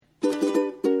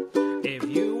If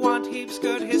you want heaps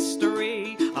good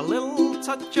history, a little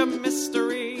touch of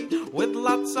mystery, with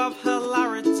lots of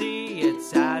hilarity,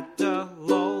 it's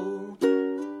Adelol.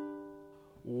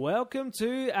 Welcome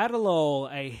to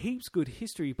Adelol, a heaps good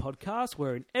history podcast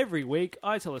where every week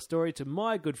I tell a story to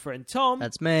my good friend Tom.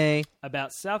 That's me.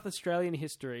 About South Australian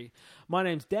history. My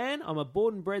name's Dan. I'm a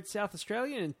born and bred South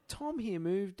Australian, and Tom here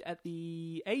moved at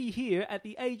the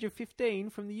age of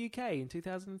 15 from the UK in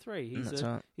 2003. That's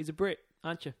right. He's a Brit,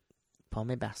 aren't you?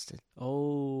 Pommy bastard.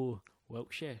 Oh,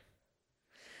 Wiltshire.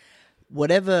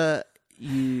 Whatever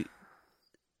you...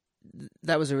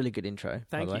 That was a really good intro.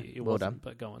 Thank by you. the way. It well wasn't, done.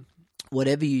 but go on.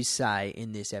 Whatever you say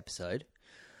in this episode,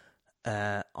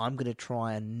 I'm going to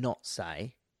try and not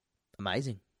say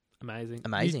amazing. Amazing.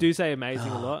 Amazing. You do say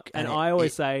amazing a lot, and I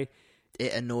always say...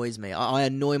 It annoys me. I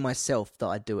annoy myself that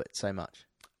I do it so much.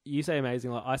 You say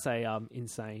amazing a lot. I say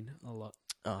insane a lot.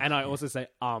 Oh, and I also say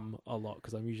a lot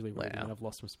because I'm usually reading and I've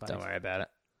lost some space. Don't worry about it.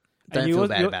 And Don't feel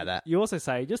bad about that. You also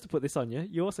say, just to put this on you,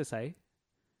 you also say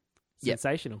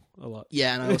sensational a lot.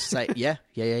 Yeah, and I also say, yeah.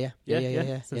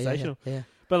 Sensational. Yeah.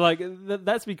 But like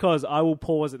that's because I will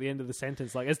pause at the end of the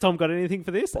sentence. Like, has Tom got anything for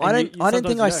this? Well, I don't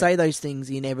think I say those things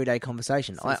in everyday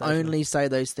conversation. I only say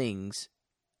those things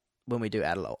when we do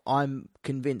Adelol. I'm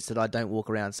convinced that I don't walk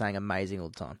around saying amazing all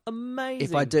the time. Amazing.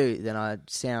 If I do, then I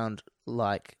sound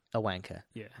like a wanker.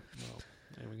 Yeah. Well,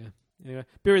 there we go. Anyway,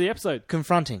 beer of the episode.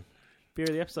 Confronting. Beer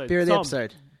of the episode. Beer of the Tom,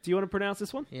 episode. Do you want to pronounce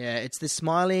this one? Yeah, it's the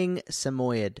Smiling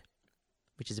Samoyed,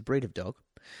 which is a breed of dog.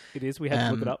 It is. We had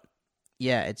to look it up.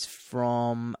 Yeah, it's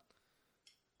from...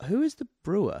 Who is the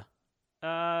brewer?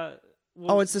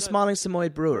 It's the Smiling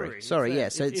Samoyed Brewery. Sorry,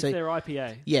 it's their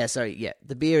IPA. Yeah,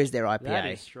 the beer is their IPA. That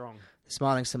is strong. The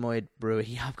Smiling Samoyed Brewery.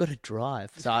 Yeah, I've got to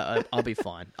drive, so I'll be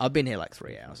fine. I've been here like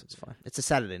 3 hours. It's fine. It's a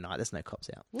Saturday night. There's no cops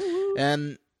out.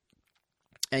 And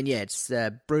yeah, it's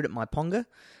brewed at Maiponga.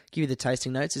 Give you the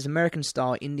tasting notes. This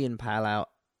American-style Indian Pale Ale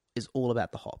is all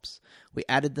about the hops. We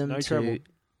added them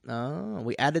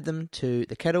we added them to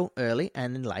the kettle early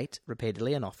and then late,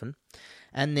 repeatedly and often,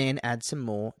 and then add some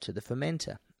more to the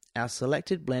fermenter. Our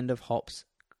selected blend of hops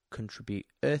contribute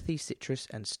earthy citrus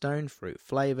and stone fruit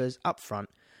flavours up front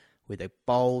with a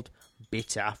bold,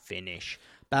 bitter finish,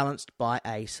 balanced by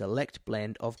a select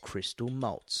blend of crystal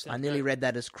malts. I nearly read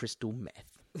that as crystal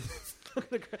meth.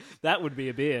 That would be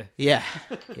a beer. Yeah.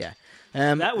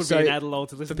 That would be an Adelol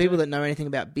to listen to. For people that know anything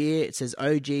about beer, it says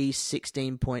OG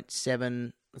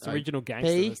 16.7. It's original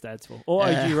gangster that stands for. Or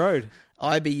OG Road.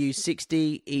 IBU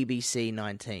 60, EBC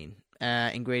 19.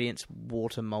 Ingredients: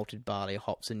 water, malted barley,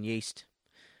 hops and yeast.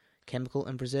 Chemical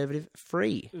and preservative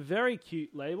free. Very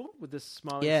cute label with the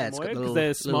smiling Samoyed, because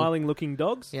they're smiling looking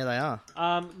dogs. Yeah, they are.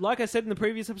 Like I said in the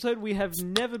previous episode, we have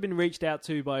never been reached out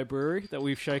to by a brewery that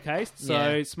we've showcased.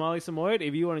 So Smiling Samoyed,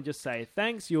 if you want to just say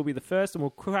thanks, you'll be the first, and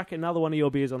we'll crack another one of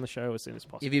your beers on the show as soon as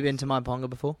possible. Have you been to Maiponga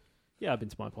before? Yeah, I've been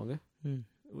to Maiponga.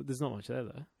 There's not much there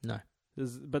though. No.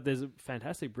 But there's a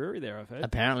fantastic brewery there, I've heard.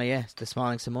 Apparently, yes. The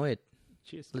Smiling Samoyed.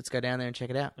 Cheers. Let's go down there and check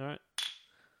it out. All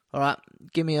right.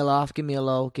 Give me a laugh. Give me a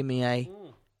lol. Give me a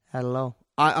hello.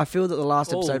 I feel that the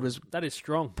last episode was... That is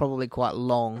strong. Probably quite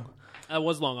long. It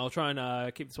was long. I'll try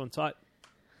and keep this one tight.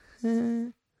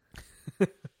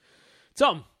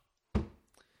 Tom,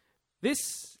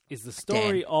 this is the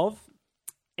story of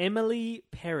Emily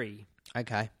Perry.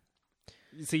 Okay.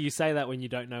 So you say that when you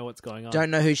don't know what's going on.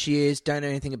 Don't know who she is, don't know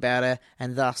anything about her,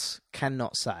 and thus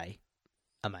cannot say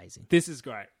amazing. This is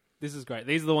great.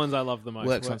 These are the ones I love the most.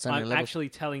 Works on so many levels. I'm actually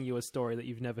telling you a story that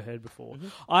you've never heard before.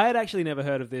 I had actually never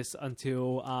heard of this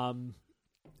until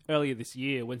earlier this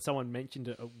year when someone mentioned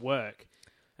it at work.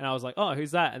 And I was like, oh,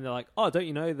 who's that? And they're like, oh, don't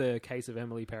you know the case of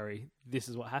Emily Perry? This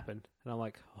is what happened. And I'm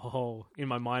like, oh, in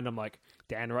my mind, I'm like,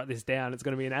 Dan, write this down. It's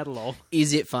going to be an Adelol.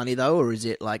 Is it funny though, or is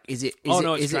it like, is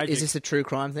this a true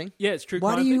crime thing? Yeah, it's true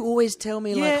crime. Why do you always tell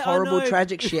me like horrible,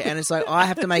 tragic shit? And it's like, I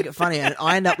have to make it funny. And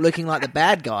I end up looking like the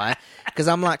bad guy because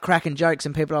I'm like cracking jokes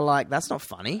and people are like, that's not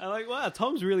funny. I'm like, wow,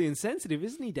 Tom's really insensitive,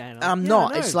 isn't he, Dan? I'm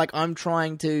not. It's like I'm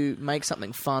trying to make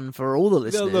something fun for all the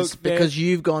listeners because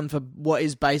you've gone for what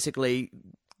is basically...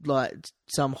 like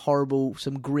some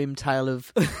grim tale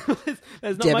of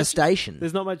devastation.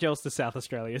 There's not much else to South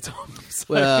Australia, Tom. So.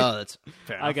 Well, that's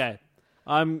fair enough. Okay.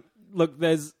 Look,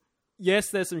 there's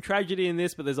some tragedy in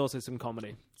this, but there's also some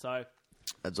comedy. So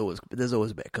there's always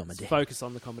a bit of comedy. Focus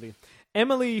on the comedy.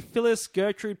 Emily Phyllis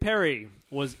Gertrude Perry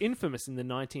was infamous in the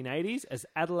 1980s as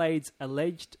Adelaide's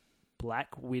alleged Black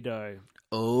Widow.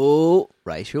 Oh,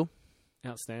 racial.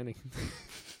 Outstanding.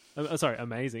 Sorry,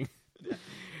 amazing.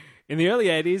 In the early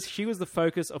 80s, she was the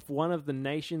focus of one of the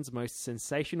nation's most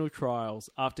sensational trials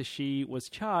after she was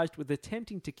charged with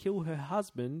attempting to kill her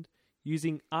husband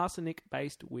using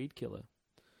arsenic-based weed killer.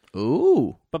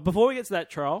 Ooh. But before we get to that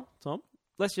trial, Tom,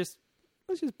 let's just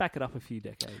back it up a few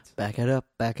decades. Back it up.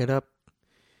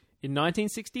 In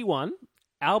 1961,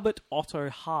 Albert Otto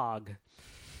Haag,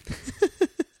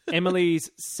 Emily's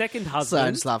second Sorry, I'm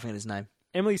husband, just laughing at his name.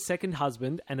 and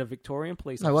a Victorian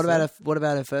police No, officer. what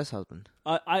about her first husband?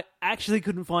 I actually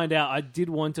couldn't find out. I did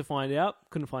want to find out.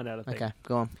 Couldn't find out a thing. Okay,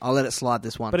 go on. I'll let it slide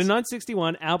this once. But in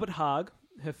 1961, Albert Haag,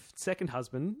 her second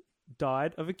husband,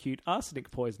 died of acute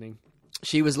arsenic poisoning.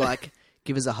 She was like,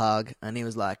 give us a hug. And he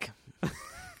was like,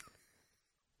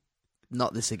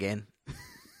 not this again.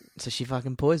 So she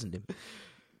fucking poisoned him.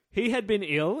 He had been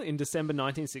ill in December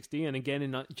 1960 and again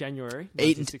in January.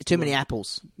 Eaten too many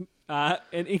apples. An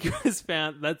inquest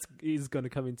found that is going to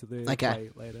come into the play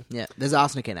later. Yeah, there's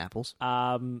arsenic in apples.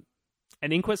 An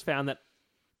inquest found that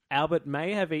Albert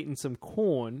may have eaten some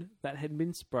corn that had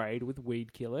been sprayed with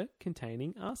weed killer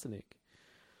containing arsenic.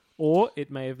 Or it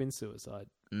may have been suicide.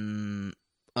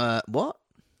 What?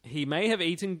 He may have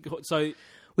eaten... So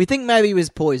We think maybe he was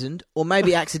poisoned, or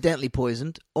maybe accidentally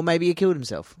poisoned, or maybe he killed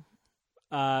himself.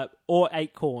 or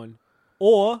ate corn.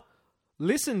 Or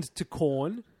listened to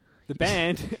Korn, the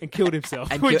band, and killed himself.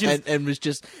 And, which and was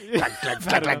just...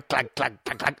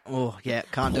 Oh, yeah,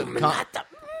 can't do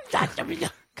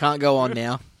it. Can't go on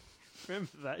now.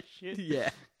 Remember that shit? Yeah.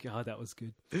 God, that was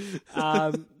good.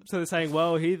 So they're saying,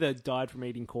 well, he either died from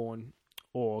eating corn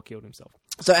or killed himself.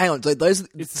 So hang on. So those.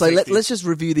 It's So the let's just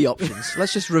review the options.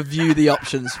 Let's just review the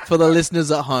options for the listeners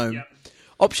at home. Yep.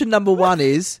 Option number 1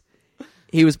 is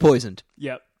he was poisoned.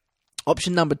 Yep.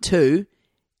 Option number 2,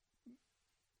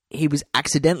 he was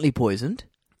accidentally poisoned.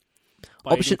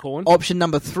 By eating corn. Option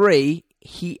number 3,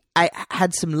 he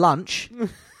had some lunch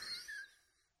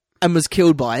and was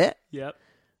killed by it. Yep.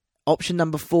 Option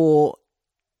number 4,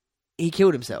 he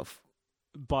killed himself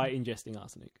By ingesting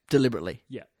arsenic. deliberately.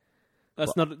 Yeah.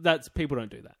 That's people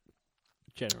don't do that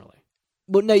generally.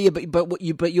 Well, no, yeah,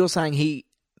 but you're saying he.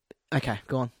 Okay,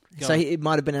 go on. Go on. It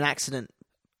might have been an accident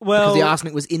Well, because the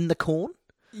arsenic was in the corn.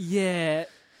 yeah.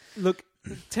 Look,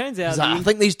 it turns out. He's like, I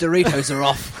think these Doritos are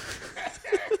off.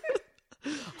 I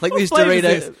think these What flavour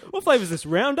Doritos. What flavour is this?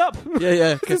 Roundup? Yeah,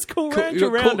 yeah. It's Cool Cool- Ranch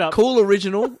you've or got Roundup? Cool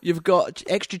Original. You've got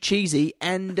extra cheesy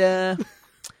and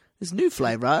this new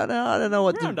flavour. I don't know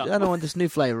what Roundup. I don't know what this new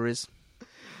flavour is.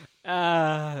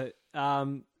 But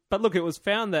look, it was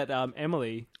found that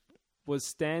Emily was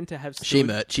stand to have She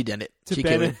done it. She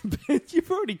killed him. You've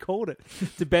already called it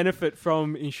to benefit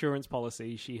from insurance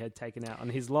policy she had taken out on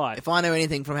his life. If I know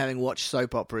anything from having watched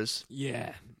soap operas,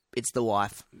 Yeah. it's the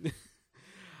wife.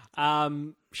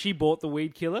 She bought the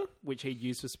weed killer, which he'd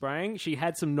used for spraying. She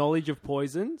had some knowledge of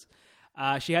poisons.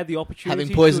 She had the opportunity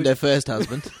Having poisoned her first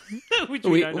husband, which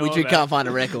which don't know we about. can't find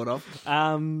a record of.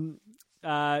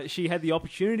 She had the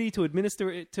opportunity to administer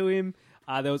it to him.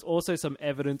 There was also some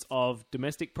evidence of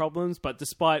domestic problems, but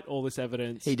despite all this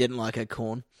evidence, He didn't like her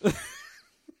corn.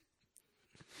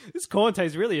 this corn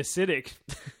tastes really acidic.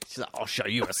 She's like, I'll show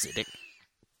you acidic.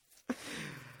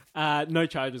 No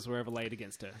charges were ever laid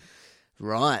against her.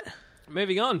 Right.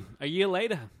 Moving on, a year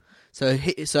later, So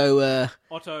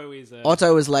Otto is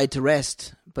Otto was laid to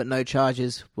rest, but no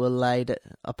charges were laid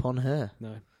upon her.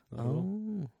 no. Not at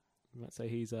all. You might say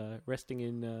he's resting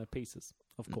in pieces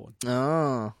of corn.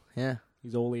 Oh, yeah.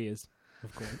 He's all ears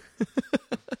of corn.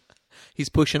 He's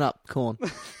pushing up corn.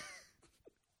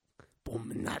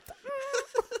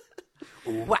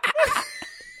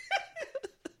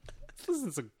 This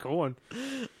is some corn.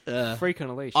 Freak on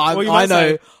a leash. I Or you might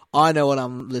say- I know what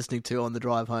I'm listening to on the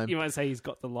drive home. You might say he's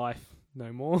got the life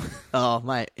no more. Oh,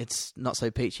 mate, it's not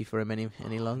so peachy for him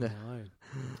any longer. No.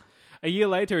 A year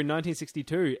later, in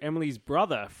 1962, Emily's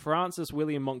brother, Francis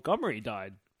William Montgomery,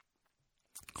 died.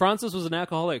 Francis was an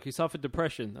alcoholic who suffered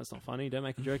depression. That's not funny. Don't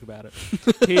make a joke about it.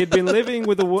 He had been living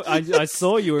with a... I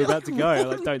saw you were about to go.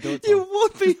 Like, don't do it, Dom. You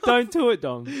would be. Don't do it,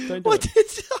 Dom. Don't do What it.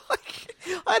 did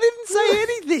I didn't say You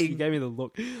anything. gave me the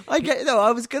look.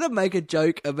 I was gonna make a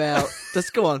joke about.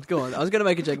 Just go on. I was gonna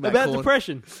make a joke about corn.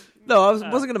 depression. No, I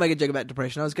wasn't gonna make a joke about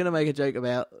depression. I was gonna make a joke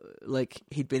about like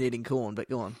he'd been eating corn. But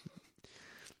go on.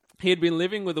 He had been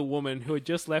living with a woman who had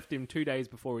just left him 2 days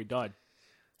before he died.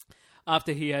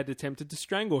 After he had attempted to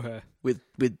strangle her. With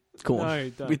corn. No,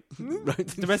 don't.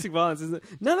 With, Domestic violence, isn't it?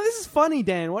 None of this is funny,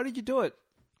 Dan. Why did you do it?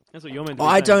 That's what you're meant to be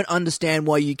I saying. don't understand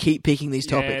why you keep picking these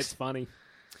Yeah, topics. it's funny.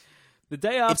 The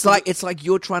day after... It's like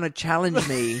you're trying to challenge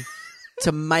me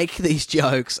to make these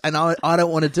jokes, and I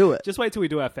don't want to do it. Just wait till we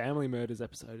do our family murders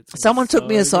episode. It's Someone took so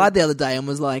me aside good. the other day and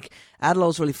was like,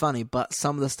 Adelol's really funny, but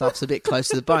some of the stuff's a bit close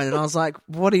to the bone. And I was like,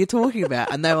 what are you talking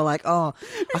about? And they were like, oh,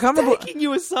 I can't remember. Taking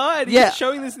you aside. Yeah. You're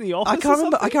showing this in the office. I can't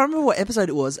remember what episode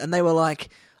it was. And they were like,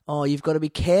 oh, you've got to be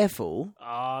careful.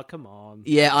 Oh, come on.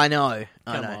 Yeah, I know.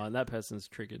 Come on, that person's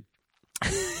triggered.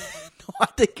 I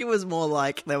think it was more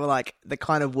like they were like the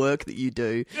kind of work that you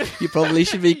do. You probably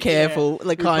should be careful.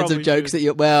 The kinds of probably jokes should. that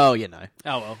you. Well, you know.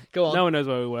 Oh, well. Go on. No one knows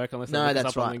where we work unless they No, look us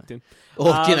that's up on right. LinkedIn.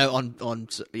 Or you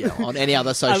know, on any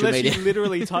other social Unless media. you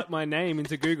literally type my name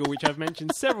into Google, which I've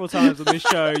mentioned several times on this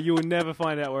show, you will never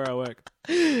find out where I work.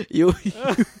 You,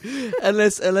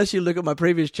 unless you look at my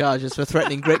previous charges for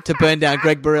threatening Greg to burn down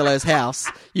Greg Barillo's house,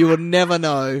 you will never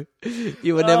know.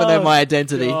 You will never know my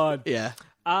identity. God. Yeah.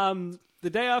 The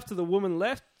day after the woman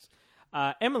left,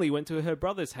 Emily went to her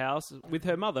brother's house with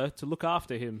her mother to look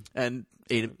after him. And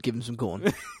give him some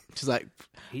corn. She's like,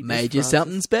 Eat made this, you Francis.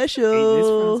 something Eat this,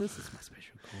 special. Francis. It's my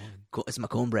special corn. It's my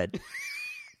cornbread.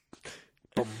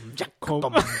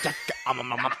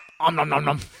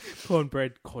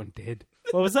 Cornbread, corn dead.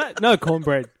 What was that? No,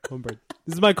 cornbread. Cornbread.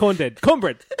 This is my corn dead.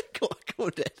 Cornbread.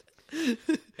 Cornbread.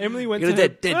 Emily went You're to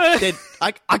dead.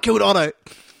 I killed Otto.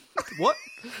 What?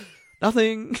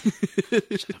 Nothing.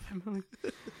 Emily.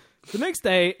 The next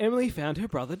day, Emily found her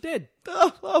brother dead.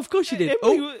 Oh, of course you did.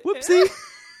 Emily Whoopsie.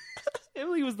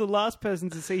 Emily was the last person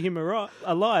to see him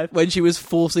alive, When she was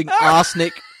forcing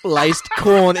arsenic-laced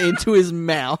corn into his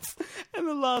mouth. and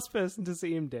the last person to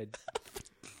see him dead.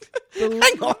 Hang on.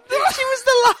 She was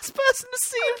the last person to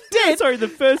see him dead. Sorry, the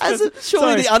first person.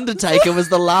 Surely the Undertaker was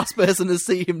the last person to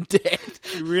see him dead.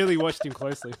 You really watched him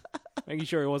closely, making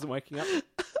sure he wasn't waking up.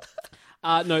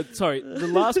 No, sorry. The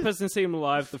last person to see him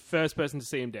alive, the first person to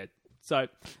see him dead. So,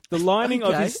 the lining of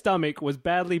Okay. his stomach was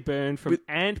badly burned from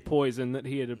ant poison that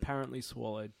he had apparently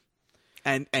swallowed.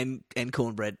 And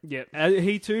cornbread. Yeah,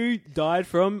 he too died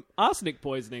from arsenic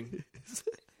poisoning.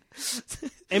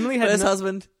 Emily had First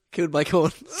husband killed by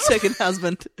corn. Second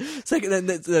husband.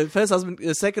 The first husband.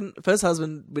 The first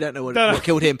husband. We don't know what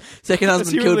killed him. Second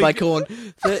husband killed by corn.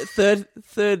 Third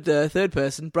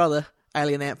person. Brother.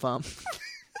 Alien ant farm.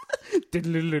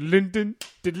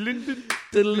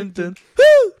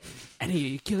 And are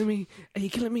you killing me? Are you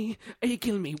killing me? Are you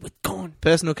killing me with corn?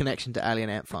 Personal connection to Alien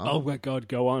ant farm. Oh my god,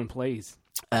 go on, please.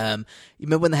 You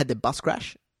remember when they had their bus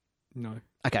crash? No.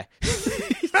 Okay.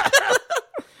 It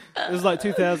was like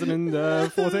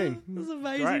 2014. That's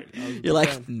amazing. Great. You're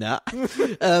like, nah.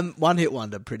 One hit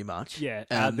wonder, pretty much. Yeah,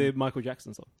 the Michael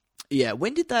Jackson song. Yeah.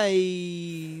 When did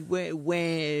they?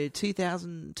 Where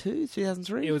 2002,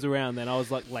 2003? It was around then. I was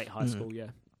like late high school, yeah.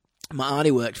 My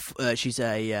auntie worked. She's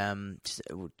actually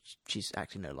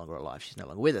no longer alive. She's no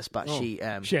longer with us. But she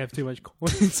She have too much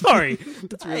corn. Sorry.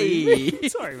 That's really... Hey.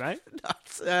 Sorry, mate.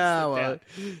 well,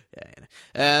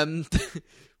 yeah.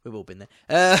 We've all been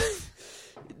there.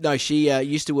 No, she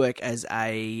used to work as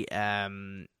a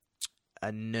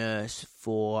nurse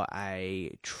for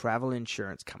a travel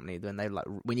insurance company.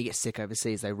 When you get sick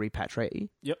overseas, they repatriate you.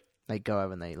 Yep. They go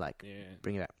over and they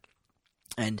bring you back.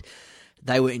 And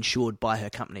they were insured by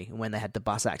her company. And when they had the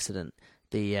bus accident,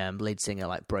 the lead singer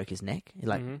broke his neck. He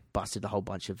busted a whole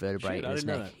bunch of vertebrae Shit, in I his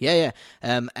didn't know neck. that.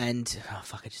 Yeah. And I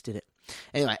just did it.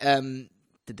 Anyway,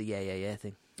 did the yeah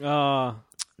thing. Oh,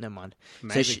 Never mind.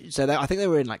 amazing. I think they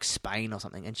were in Spain or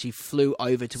something, and she flew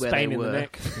over to where Spain they in the were.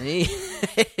 neck.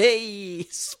 Hey,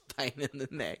 Spain in the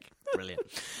neck. Brilliant.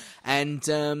 And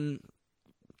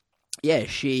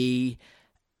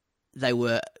they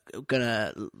were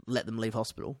gonna let them leave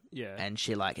hospital. Yeah. And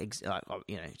she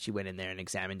she went in there and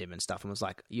examined him and stuff, and was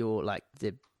like, "You're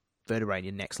the vertebrae in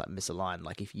your neck's misaligned.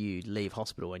 If you leave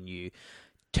hospital and you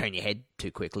turn your head too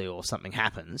quickly or something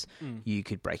happens, you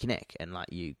could break your neck and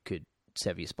you could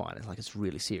sever your spine. It's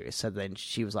really serious." So then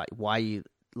she was like, "Why are you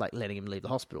letting him leave the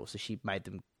hospital?" So she made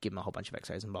them give him a whole bunch of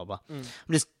x-rays and blah blah. I'm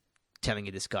just telling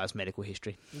you this guy's medical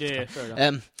history. Yeah, fair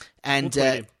enough. And We'll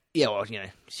put him. yeah, well,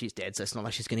 she's dead, so it's not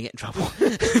like she's going to get in trouble.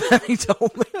 Having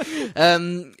told me.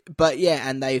 But yeah,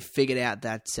 and they figured out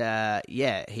that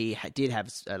he did have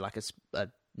a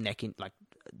neck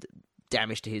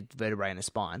damage to his vertebrae in his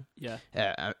spine. Yeah.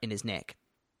 In his neck,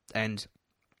 and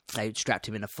they strapped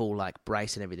him in a full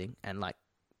brace and everything, and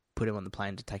put him on the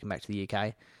plane to take him back to the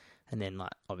UK, and then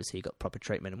obviously he got proper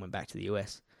treatment and went back to the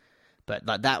US. But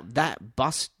that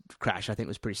bus crash, I think,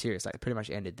 was pretty serious. It pretty much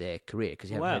ended their career because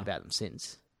you haven't heard about them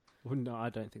since. Well, no, I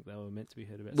don't think they were meant to be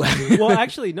heard about. Well,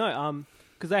 actually, no.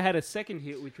 Because they had a second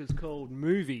hit, which was called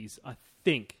Movies. I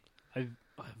think I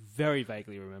very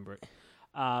vaguely remember it.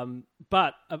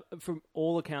 But from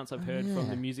all accounts I've heard from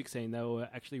the music scene, they were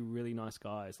actually really nice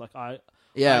guys. Fat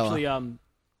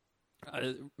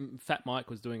Mike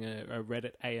was doing a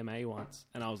Reddit AMA once,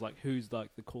 and I was like, "Who's the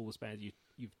coolest band you've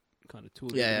kind of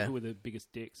toured with? Yeah. Who are the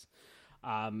biggest dicks?"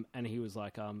 And he was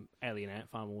like, Alien Ant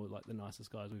Farm were like the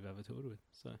nicest guys we've ever toured with.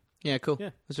 So Yeah, cool. Yeah.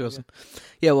 That's awesome.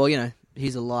 Yeah, well,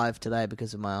 he's alive today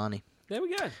because of my auntie. there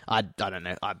we go. I don't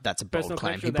know. That's a bold Personal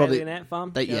claim. connection He with probably, Alien Ant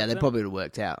Farm. they, Shout yeah, out they to probably would have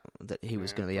worked out that he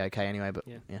was going to be okay anyway. But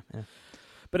Yeah. yeah.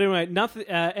 But anyway, nothing.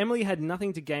 Emily had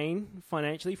nothing to gain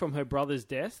financially from her brother's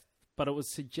death, but it was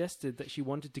suggested that she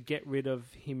wanted to get rid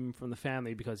of him from the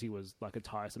family because he was like a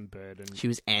tiresome burden. She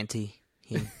was anti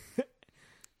him.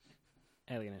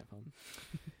 Alien Ant Farm.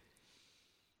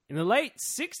 In the late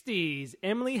 60s,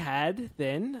 Emily had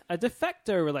then a de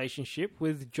facto relationship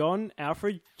with John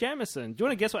Alfred Jamison. Do you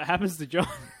want to guess what happens to John?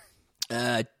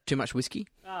 Too much whiskey.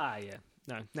 Yeah.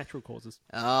 No, natural causes.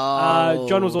 Oh,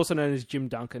 John was also known as Jim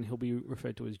Duncan. He'll be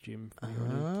referred to as Jim.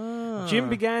 Jim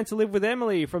began to live with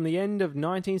Emily from the end of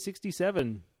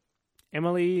 1967.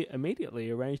 Emily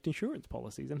immediately arranged insurance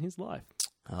policies in his life.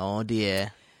 Oh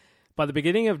dear. By the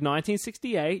beginning of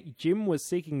 1968, Jim was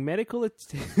seeking medical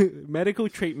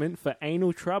treatment for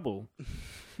anal trouble.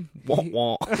 Wah,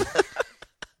 wah.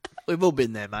 We've all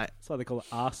been there, mate. That's why they call it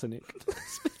arsenic.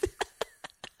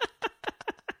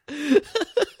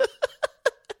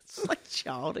 It's like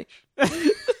childish.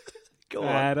 Go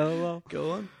I on. don't know.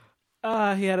 Go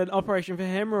on. He had an operation for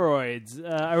hemorrhoids.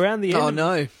 Around the end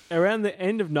around the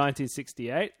end of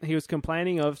 1968, he was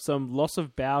complaining of some loss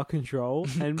of bowel control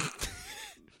and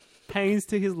pains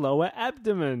to his lower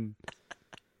abdomen.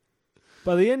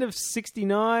 By the end of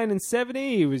 69 and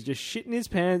 70, he was just shitting his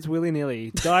pants willy-nilly.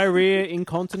 Diarrhea,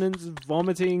 incontinence,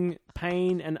 vomiting,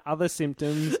 pain, and other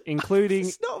symptoms, including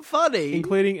It's not funny.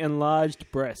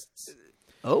 enlarged breasts.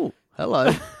 Oh,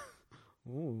 hello.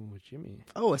 Ooh, Jimmy.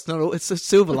 Oh, it's not all. It's the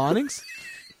silver linings.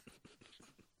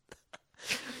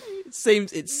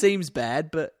 It seems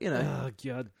bad, but Oh,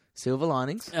 God. silver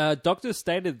linings. Doctors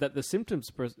stated that the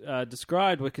symptoms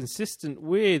described were consistent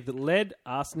with lead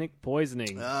arsenic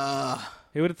poisoning.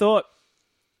 Who would have thought?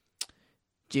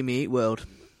 Jimmy Eat World.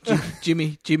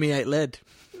 Jimmy ate lead.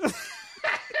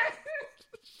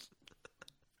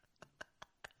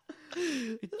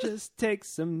 It just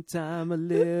takes some time, a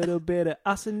little bit of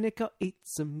arsenic. I'll eat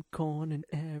some corn and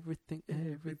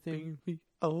everything. Be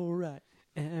all right.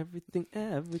 Everything.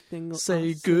 will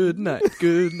Say awesome. good night.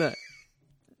 Good night.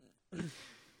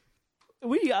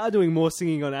 We are doing more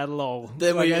singing on Adderall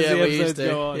Then like, as the we episodes used to.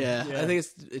 go on. Yeah. I think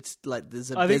it's like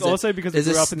there's a. I think there's a- also because we there's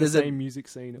a- grew up in the there's a- same music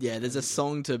scene. Yeah, there's a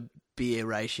song to beer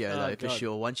ratio Oh, though for God.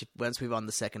 sure. Once we've on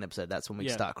the second episode, that's when we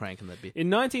Yeah. start cranking the beer. In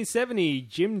 1970,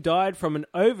 Jim died from an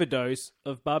overdose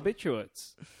of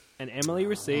barbiturates, and Emily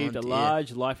received a dear.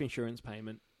 large life insurance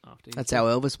payment after his That's death. how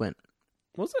Elvis went.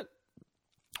 Was it?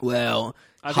 Well,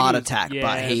 I think heart he was- attack, yeah.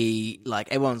 but he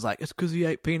everyone's like it's because he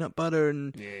ate peanut butter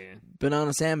and Yeah.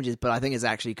 banana sandwiches, but I think it's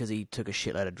actually because he took a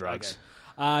shitload of drugs.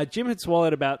 Jim had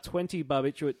swallowed about 20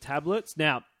 barbiturate tablets.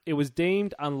 Now, it was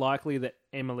deemed unlikely that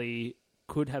Emily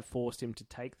could have forced him to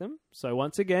take them. So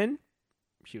once again,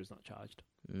 she was not charged.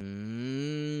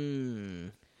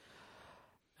 Mm.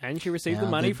 And she received Now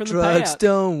the money from the drugs payout.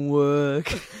 don't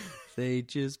work. They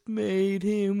just made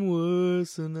him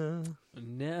worse enough.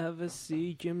 Never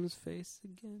see Jim's face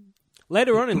again.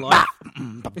 Later on in life...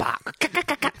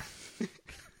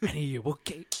 Annie,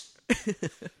 okay.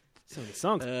 Some of the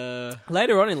songs.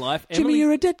 Later on in life, Jimmy, Emily...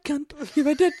 you're a dead cunt. You're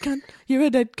a dead cunt. You're a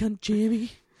dead cunt,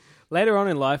 Jimmy. Later on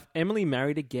in life, Emily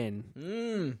married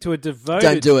again to a devoted...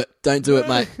 Don't do it. Don't do it,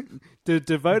 mate.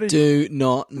 Do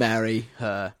not marry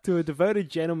her. To a devoted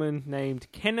gentleman named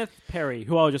Kenneth Perry,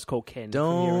 who I'll just call Ken. from here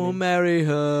on Don't in. marry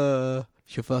her.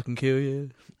 She'll fucking kill you.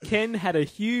 Ken had a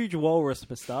huge walrus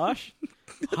moustache.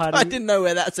 I didn't know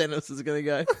where that sentence was going to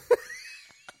go.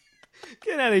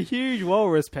 Ken had a huge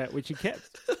walrus pet, which he kept.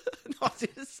 No, I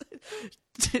didn't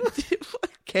say-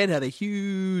 Ken had a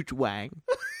huge wang.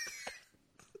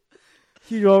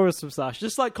 Huge walrus moustache,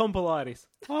 just like Compolitis.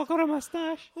 Oh, I got a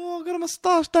moustache. Oh, I got a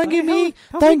moustache. Don't give me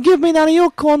none of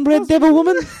your cornbread, devil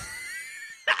woman.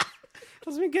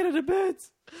 Doesn't mean get it to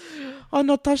birds. I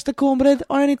not touch the cornbread.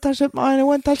 I only touch it. I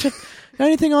won't touch it. The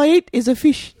only thing I eat is a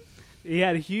fish. He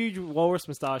had a huge walrus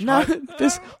moustache. No,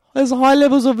 there's high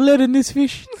levels of lead in this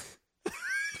fish.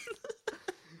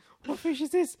 What fish is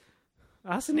this?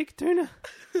 Arsenic tuna.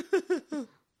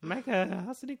 Make a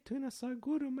arsenic tuna so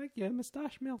good it'll make your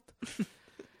moustache melt.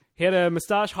 He had a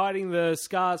moustache hiding the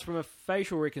scars from a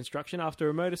facial reconstruction after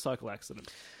a motorcycle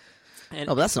accident. And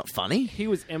Oh, but that's not funny. he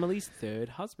was Emily's third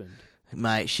husband.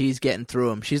 Mate, she's getting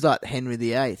through him. She's like Henry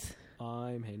VIII.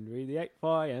 I'm Henry VIII,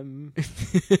 I am.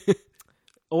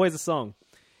 Always a song.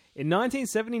 In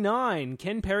 1979,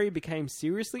 Ken Perry became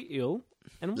seriously ill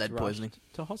and was Lead rushed poisoning.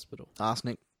 to hospital.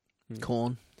 Arsenic.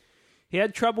 Corn. He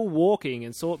had trouble walking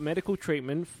and sought medical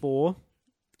treatment for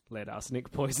lead arsenic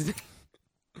poisoning.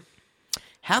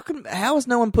 How is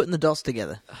no one putting the dots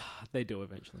together? They do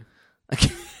eventually.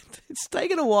 It's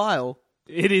taken a while.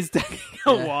 It is taking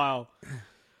a while.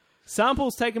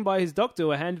 Samples taken by his doctor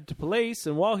were handed to police,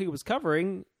 and while he was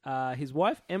covering, his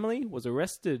wife, Emily, was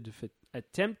arrested for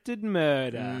attempted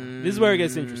murder. This is where it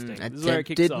gets interesting. This is where it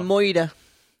kicks off. Murder.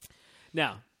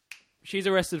 Now, she's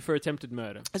arrested for attempted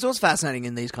murder. It's what's fascinating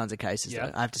in these kinds of cases,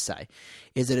 though, I have to say,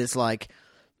 is that it's like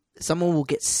someone will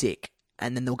get sick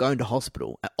and then they'll go into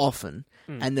hospital often,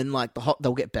 and then like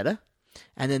they'll get better,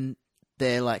 and then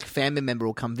their like family member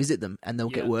will come visit them and they'll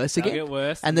get worse again. They'll get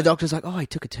worse, and the doctor's like, "Oh, he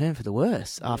took a turn for the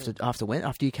worse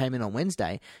after you came in on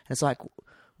Wednesday." And it's like,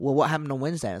 "Well, what happened on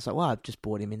Wednesday?" And it's like, "Well, I've just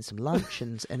brought him in some lunch,"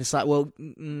 and it's like, "Well,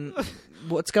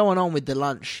 what's going on with the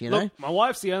lunch?" You know, Look, my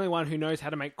wife's the only one who knows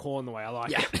how to make corn the way I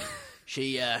like it.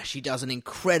 She does an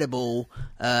incredible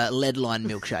lead line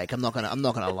milkshake. I'm not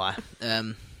gonna lie.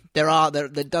 There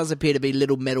does appear to be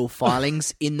little metal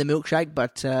filings in the milkshake,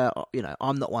 but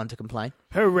I'm not one to complain.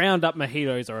 Her Roundup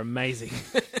mojitos are amazing.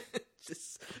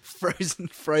 Just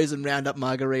frozen Roundup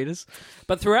margaritas.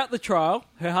 But throughout the trial,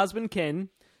 her husband Ken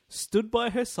stood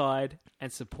by her side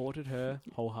and supported her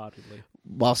wholeheartedly,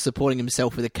 while supporting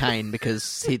himself with a cane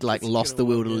because he'd like lost the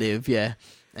will to live. Yeah,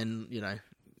 and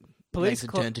police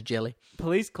turned to jelly.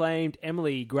 Police claimed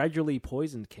Emily gradually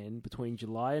poisoned Ken between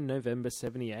July and November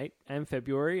 78 and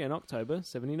February and October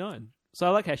 79. So I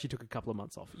like how she took a couple of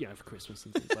months off, for Christmas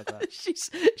and things like that.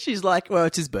 She's like, well,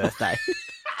 it's his birthday.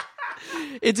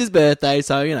 It's his birthday,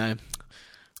 so,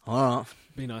 all right.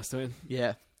 Be nice to him.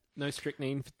 Yeah. No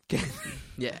strychnine for Ken.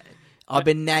 Yeah. I've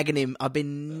been nagging him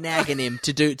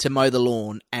to mow the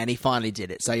lawn, and he finally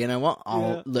did it. So you know what?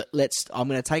 I'm going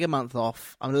to take a month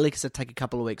off. I'm going to take a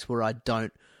couple of weeks where I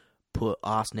don't put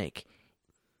arsenic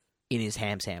in his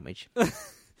ham sandwich.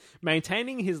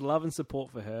 Maintaining his love and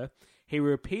support for her, he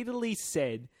repeatedly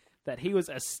said that he was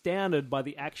astounded by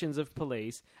the actions of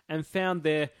police and found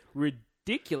their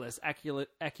ridiculous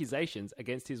accusations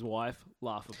against his wife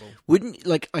laughable.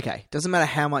 Doesn't matter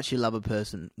how much you love a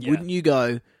person, wouldn't you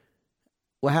go,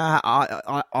 well,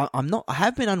 I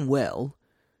have been unwell.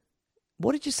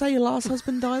 What did you say your last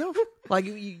husband died of? Like,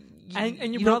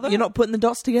 and your brother? You're not putting the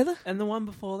dots together? And the one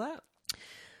before that?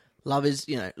 Love is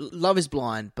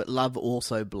blind, but love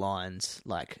also blinds,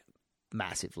 like,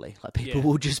 massively. Like, people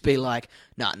will just be like,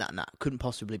 nah, couldn't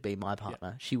possibly be my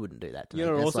partner. She wouldn't do that to me.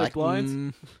 You're also like,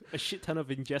 blind? A shit ton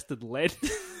of ingested lead.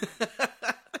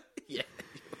 Yeah.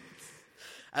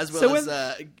 As well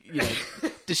as,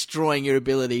 destroying your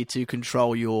ability to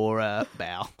control your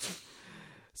bowel.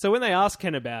 So when they ask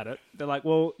Ken about it, they're like,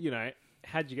 well,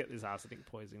 how'd you get this arsenic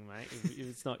poisoning, mate? If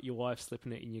it's not your wife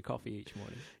slipping it in your coffee each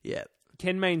morning. Yeah.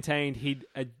 Ken maintained he'd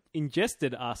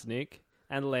ingested arsenic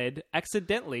and lead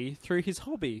accidentally through his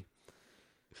hobby.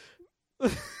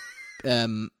 Okay,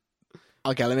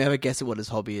 let me have a guess at what his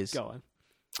hobby is. Go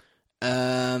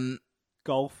on.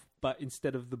 Golf, but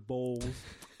instead of the balls,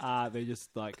 they're just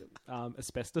like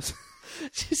asbestos.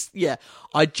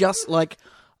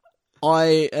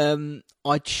 I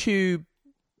chew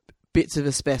bits of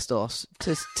asbestos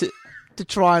to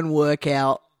try and work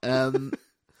out I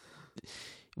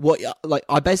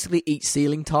basically eat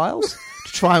ceiling tiles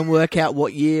to try and work out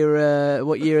what year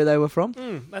they were from.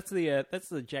 That's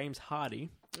the James Hardy,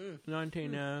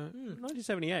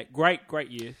 1978.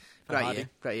 Great year. Great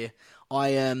year.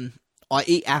 I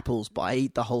eat apples, but I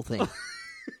eat the whole thing.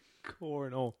 Core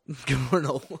and all.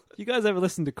 You guys ever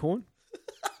listen to Korn?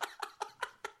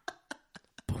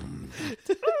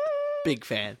 Big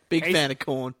fan of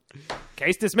Korn.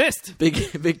 Case dismissed.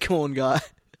 Big Korn guy.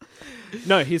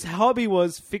 No, his hobby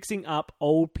was fixing up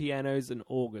old pianos and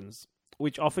organs,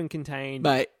 which often contained...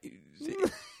 Mate,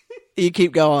 you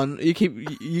keep going.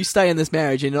 You stay in this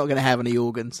marriage, you're not going to have any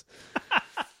organs.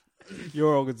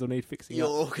 Your organs will need fixing Your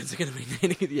up. Your organs are going to be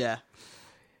needing it, yeah.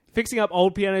 Fixing up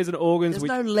old pianos and organs... There's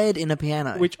no lead in a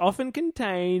piano. Which often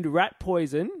contained rat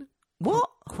poison... What?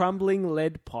 Crumbling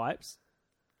lead pipes...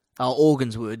 Oh,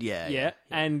 organs would, yeah. Yeah,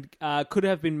 and could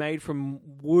have been made from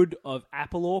wood of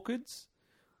apple orchids,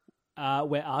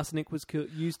 where arsenic was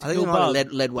used to kill bugs. I think there might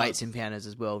have lead weights in pianos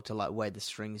as well to like weigh the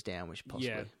strings down, which possibly.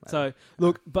 Yeah. So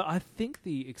look, but I think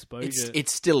the exposure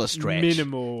it's still a stretch.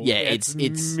 Minimal. Yeah, it's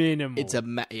minimal. It's a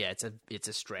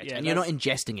stretch, and you're not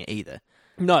ingesting it either.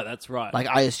 No, that's right. Like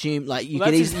I assume, like you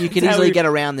could easily get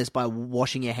around this by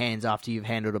washing your hands after you've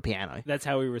handled a piano. That's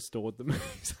how we restored them.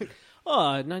 It's like,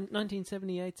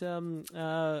 1978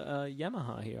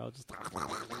 Yamaha here. I'll just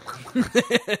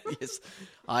yes,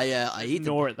 I eat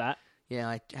ignore at that. Yeah,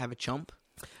 I have a chomp.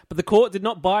 But the court did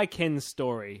not buy Ken's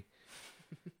story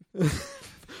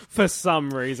for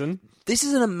some reason. This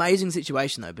is an amazing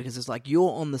situation though, because it's like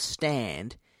you're on the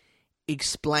stand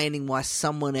explaining why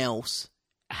someone else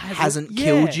Hasn't- hasn't yeah.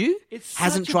 killed you, It's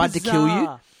hasn't such a tried to kill you.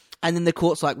 bizarre- And then the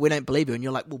court's like, we don't believe you. And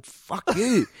you're like, well, fuck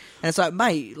you. And it's like,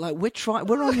 mate, like,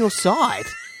 we're on your side.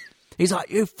 He's like,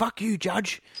 fuck you,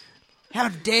 judge. How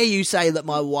dare you say that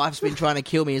my wife's been trying to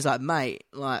kill me? He's like, mate,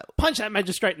 like, Punch that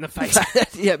magistrate in the face.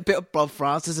 yeah, Bob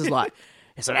Francis is like,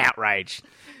 it's an outrage.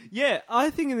 Yeah, I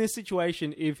think in this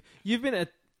situation, if you've been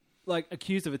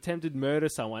accused of attempted murder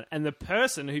someone, and the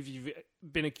person who you've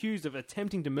been accused of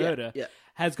attempting to murder yeah.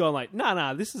 has gone like,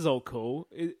 nah, this is all cool.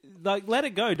 Like, let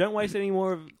it go. Don't waste any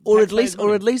more of. Or at taxpayers'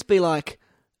 least money. be like,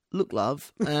 look,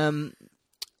 love,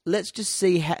 let's just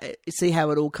see how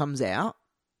it all comes out.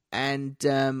 And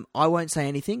I won't say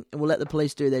anything, and we'll let the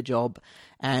police do their job.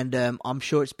 And I'm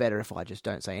sure it's better if I just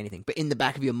don't say anything. But in the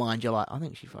back of your mind, you're like, I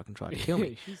think she fucking tried to kill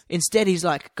me. She's- Instead, he's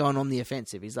like going on the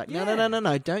offensive. He's like,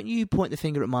 no, don't you point the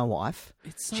finger at my wife.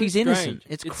 It's so She's strange. innocent.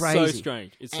 It's crazy. so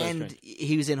strange. It's so And strange.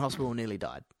 he was in hospital and nearly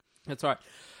died. That's right.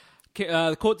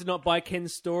 The court did not buy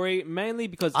Ken's story, mainly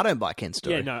because... I don't buy Ken's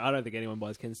story. Yeah, no, I don't think anyone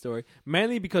buys Ken's story.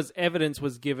 Mainly because evidence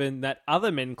was given that other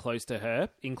men close to her,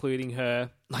 including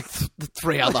her Like the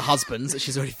three other husbands that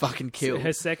she's already fucking killed.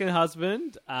 her second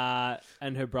husband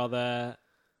and her brother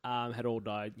had all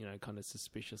died, kind of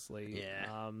suspiciously.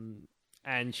 Yeah.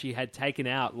 And she had taken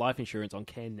out life insurance on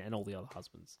Ken and all the other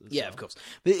husbands. as Yeah, well. of course.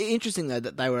 But interesting though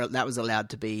that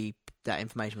that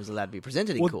information was allowed to be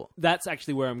presented in Well, court. that's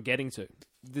actually where I'm getting to.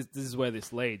 This is where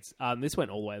this leads. This went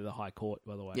all the way to the High Court,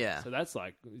 by the way. Yeah. So that's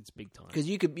it's big time. Because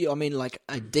like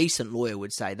a decent lawyer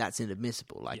would say that's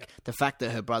inadmissible. Like the fact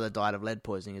that her brother died of lead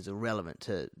poisoning is irrelevant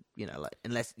to,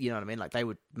 unless, you know what I mean? Like they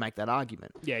would make that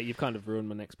argument. Yeah, you've kind of ruined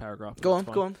my next paragraph. Go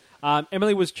That's on. fine.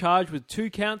 Emily was charged with 2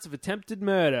 counts of attempted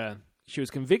murder. She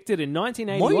was convicted in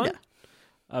 1981 Murder?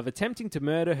 of attempting to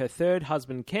murder her third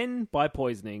husband, Ken, by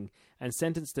poisoning, and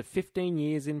sentenced to 15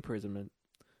 years imprisonment.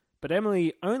 But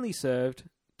Emily only served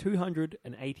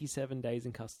 287 days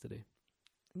in custody.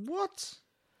 What?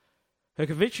 Her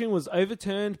conviction was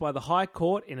overturned by the High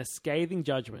Court in a scathing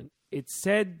judgment. It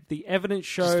said the evidence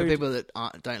Just for showed... people that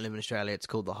don't live in Australia, it's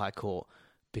called the High Court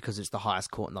because it's the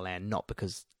highest court in the land, not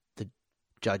because the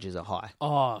judges are high.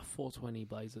 Oh, 420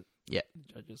 blaze it. Yeah.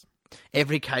 Judges.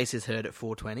 Every case is heard at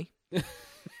 420.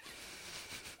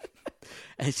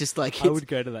 And it's just like I would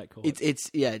go to that court.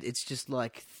 it's just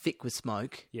like thick with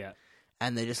smoke, Yeah.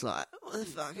 and they're just like,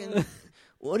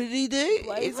 what did he do? He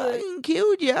Blaze it. fucking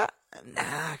killed you? Nah,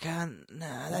 I can't.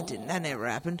 Nah, that never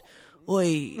happened.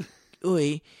 Oi,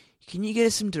 can you get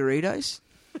us some Doritos,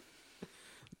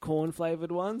 Corn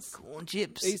flavored ones. corn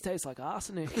chips? These taste like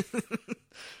arsenic.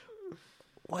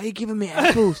 Why are you giving me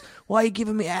apples? Why are you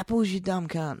giving me apples, you dumb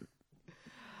cunt?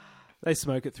 They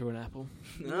smoke it through an apple.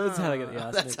 That's how they get the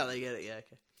arsenic. That's how they get it. Yeah,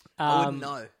 okay. I wouldn't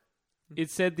know. It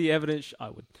said the evidence. I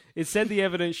would. It said the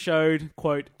evidence showed,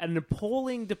 quote, an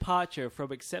appalling departure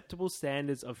from acceptable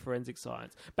standards of forensic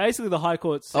science. Basically, the High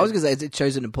Court said, I was going to say it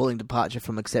shows an appalling departure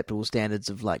from acceptable standards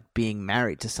of like being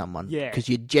married to someone. Yeah. Because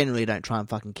you generally don't try and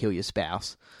fucking kill your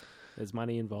spouse. there's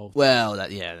money involved. Well,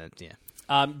 yeah.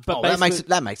 But that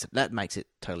basically- makes it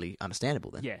totally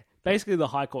understandable then. Yeah. Basically, the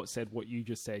High Court said what you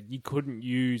just said. You couldn't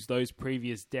use those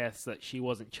previous deaths that she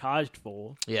wasn't charged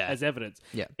for as evidence.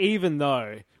 Yeah. Even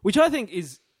though, which I think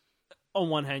is, on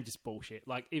one hand, just bullshit.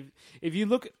 Like, if you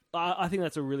look, I think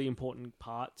that's a really important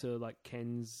part to, like,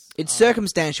 Ken's... It's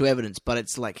circumstantial evidence, but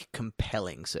it's like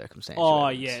compelling circumstantial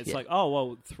evidence. yeah. It's like, oh,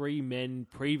 well, 3 men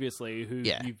previously who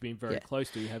Yeah. you've been very Yeah. close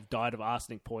to have died of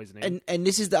arsenic poisoning. And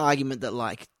this is the argument that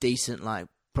like decent like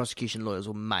prosecution lawyers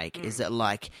will make is that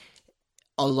like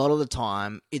a lot of the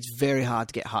time it's very hard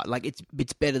to get hard, like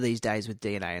it's better these days with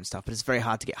DNA and stuff, but it's very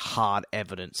hard to get hard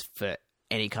evidence for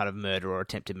any kind of murder or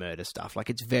attempted murder stuff. Like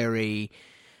it's very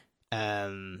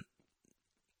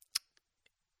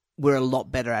we're a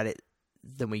lot better at it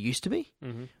than we used to be.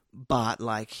 Mm-hmm. But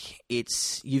like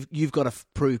it's you've got to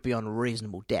prove beyond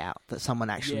reasonable doubt that someone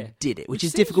actually did it, which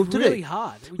is seems difficult to do. really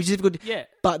hard. Which is difficult. Yeah.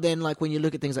 But then, like when you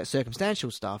look at things like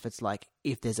circumstantial stuff, it's like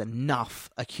if there's enough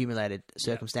accumulated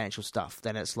circumstantial stuff,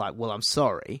 then it's like, well, I'm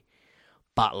sorry,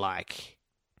 but like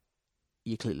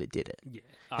you clearly did it. Yeah.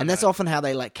 And that's often how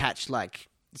they like catch like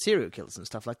serial killers and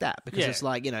stuff like that, because Yeah. it's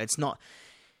like, you know, it's not.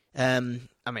 I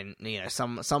mean, you know,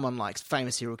 someone like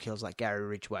famous serial killers like Gary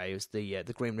Ridgway, who's the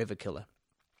Green River Killer.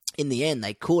 In the end,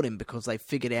 they caught him because they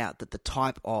figured out that the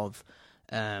type of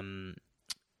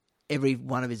every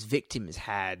one of his victims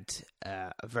had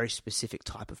a very specific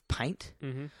type of paint,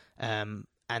 and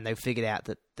they figured out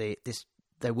that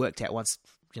they worked out once,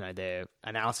 you know, their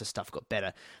analysis stuff got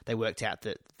better. They worked out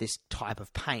that this type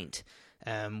of paint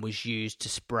was used to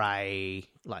spray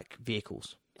like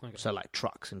vehicles. Okay. So like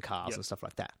trucks and cars Yep. and stuff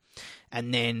like that.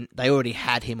 And then they already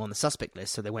had him on the suspect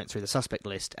list, so they went through the suspect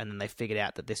list, and then they figured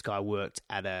out that this guy worked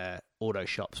at a auto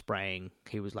shop spraying.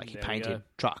 He was like, he There we painted go.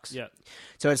 trucks. Yeah.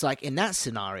 So it's like in that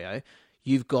scenario,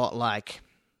 you've got like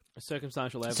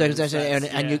Circumstantial evidence. circumstantial that's-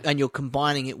 evidence, and you're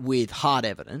combining it with hard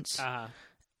evidence Uh-huh.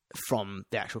 from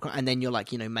the actual crime, and then you're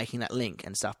like, making that link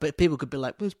and stuff. But people could be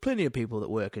like, there's plenty of people that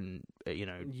work in,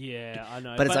 Yeah, I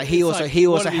know. But it's like he also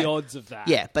what are had the odds of that?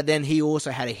 yeah, but then he also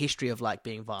had a history of like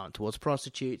being violent towards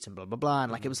prostitutes and blah blah blah.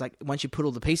 And like it was like once you put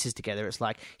all the pieces together, it's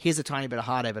like here's a tiny bit of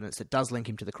hard evidence that does link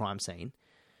him to the crime scene.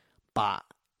 But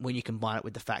when you combine it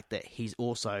with the fact that he's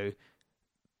also,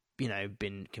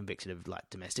 been convicted of like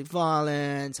domestic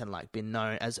violence and like been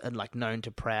known to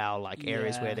prowl like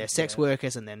areas where they're sex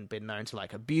workers, and then been known to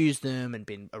like abuse them and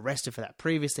been arrested for that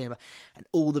previously, and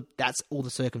all the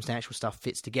circumstantial stuff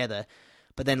fits together.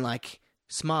 But then like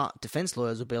smart defense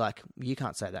lawyers will be like, you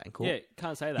can't say that in court. Yeah,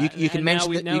 can't say that. You can And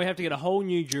mention now that we have to get a whole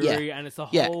new jury, and it's a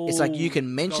whole. it's like you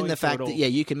can mention going the through fact it that all.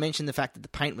 you can mention the fact that the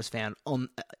paint was found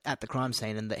at the crime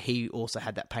scene and that he also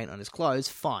had that paint on his clothes.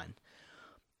 Fine,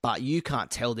 but you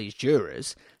can't tell these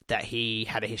jurors that he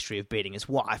had a history of beating his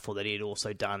wife, or that he'd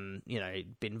also done,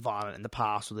 been violent in the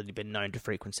past, or that he'd been known to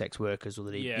frequent sex workers, or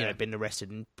that he'd been arrested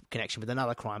in connection with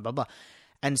another crime, blah blah.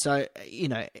 And so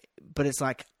but it's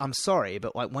like, I'm sorry,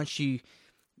 but like once you.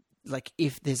 Like,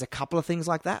 if there's a couple of things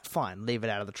like that, fine, leave it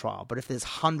out of the trial. But if there's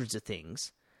hundreds of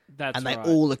things, That's and they right.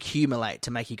 all accumulate to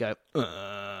make you go,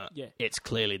 it's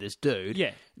clearly this dude,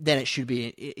 then it should be,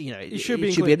 it should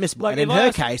be admissible. Like, and in if I her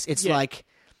ask- case, it's yeah. like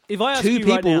If I ask two you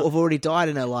people right now, have already died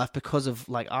in her life because of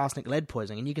like arsenic lead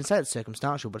poisoning, and you can say it's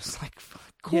circumstantial, but it's like,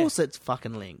 of course it's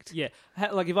fucking linked. yeah,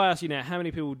 like if I ask you now, how many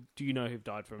people do you know who've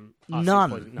died from arsenic None.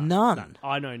 poisoning? None.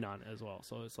 I know none as well.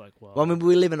 So it's like, well, Well, I mean,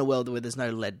 we live in a world where there's no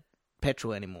lead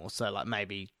petrol anymore, so like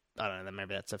maybe, I don't know,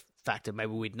 maybe that's a factor.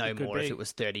 Maybe we'd know could more if be. it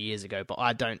was 30 years ago, but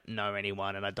I don't know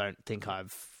anyone, and I don't think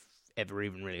I've ever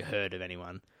even really heard of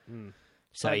anyone.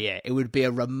 So it would be a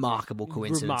remarkable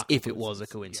coincidence if it was a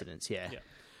coincidence. Yeah.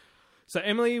 So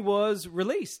Emily was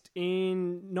released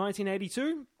in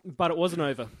 1982, but it wasn't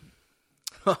over.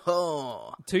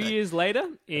 2 years later,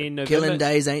 in November, Killing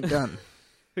days ain't done.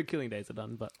 Killing days are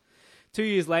done, but 2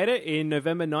 years later, in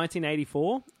November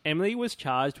 1984, Emily was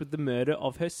charged with the murder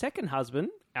of her second husband,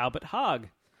 Albert Haag.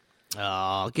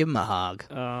 Oh, give him a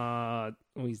hug.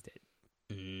 He's dead.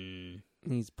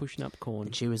 He's pushing up corn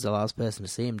And she was the last person to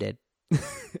see him dead.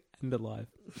 and alive.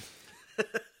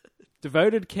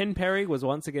 Devoted Ken Perry was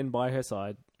once again by her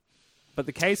side, but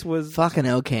the case was... Fucking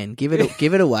hell, Ken. Give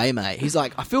it away, mate. He's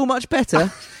like, I feel much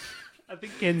better. I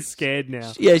think Ken's scared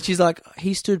now. Yeah, she's like,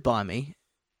 he stood by me.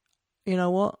 You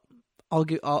know what?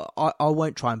 I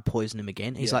won't try and poison him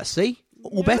again. He's like, see,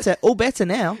 all better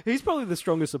now. He's probably the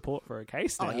strongest support for her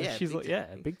case now. Oh, yeah, She's big like,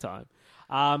 time. big time.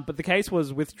 But the case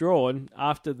was withdrawn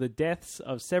after the deaths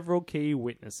of several key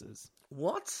witnesses.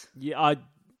 What? Yeah, I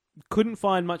couldn't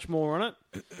find much more on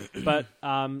it. But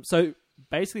so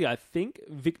basically, I think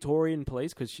Victorian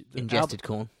police, because Ingested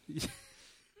corn. it's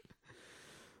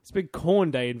big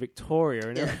corn day in Victoria,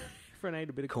 and everyone ate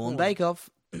a bit of Corn corn. bake-off.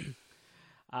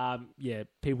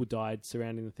 People died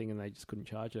surrounding the thing, and they just couldn't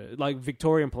charge her. Like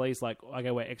Victorian police, like,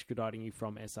 okay, we're extraditing you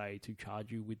from SA to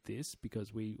charge you with this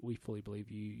because we fully believe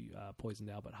you poisoned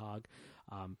Albert Haag.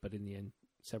 But in the end,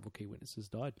 several key witnesses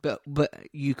died. But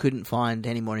you couldn't find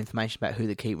any more information about who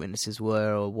the key witnesses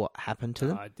were or what happened to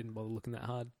them. I didn't bother looking that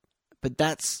hard.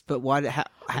 But why?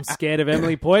 I'm scared of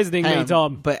Emily poisoning me,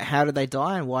 Tom. But how did they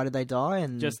die and why did they die?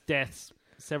 And Just deaths.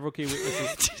 Several key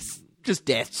witnesses. just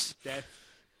deaths. Death.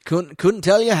 Couldn't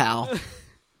tell you how.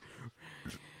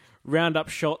 Roundup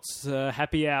shots,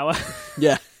 happy hour.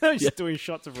 Yeah. Just doing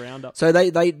shots of Roundup. So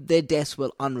their deaths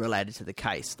were unrelated to the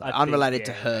case, though. I think, unrelated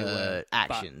to they her were.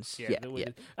 actions. But, Yeah. there was-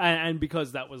 And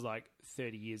because that was like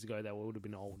 30 years ago, they would have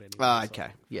been old anyway. Oh, so-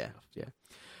 okay. Yeah.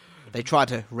 They tried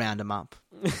to round them up.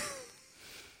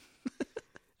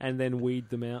 And then weed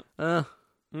them out.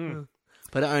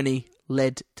 But it only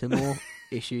led to more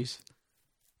issues.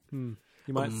 You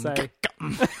might say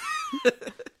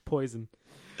poison.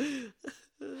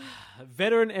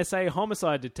 Veteran SA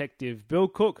homicide detective Bill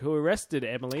Cook, who arrested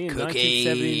Emily in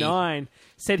 1979,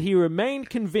 said he remained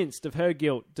convinced of her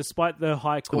guilt despite the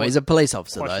High Court. Well, he's a police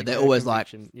officer, though. quashing They're her always like,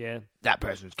 conviction. Yeah. that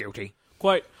person's guilty.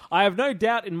 Quote, I have no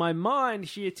doubt in my mind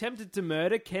she attempted to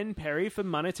murder Ken Perry for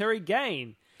monetary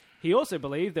gain. He also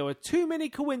believed there were too many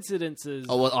coincidences.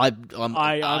 Oh, well,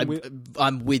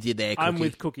 I'm with you there, Cookie. I'm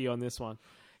with Cookie on this one.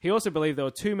 He also believed there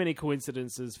were too many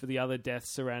coincidences for the other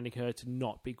deaths surrounding her to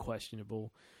not be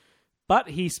questionable. But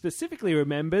he specifically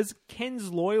remembers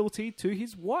Ken's loyalty to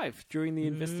his wife during the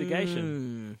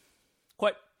investigation.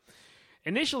 Quote,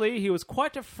 Initially, he was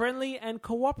quite a friendly and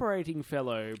cooperating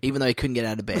fellow. Even though he couldn't get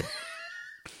out of bed.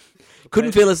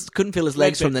 couldn't feel his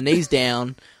legs from the knees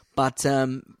down, but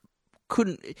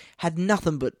had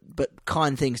nothing but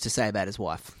kind things to say about his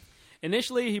wife.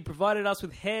 Initially, he provided us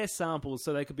with hair samples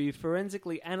so they could be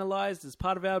forensically analysed as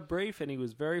part of our brief, and he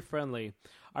was very friendly.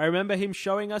 I remember him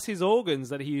showing us his organs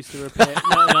that he used to repair.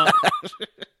 No.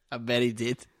 I bet he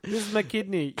did. This is my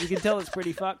kidney. You can tell it's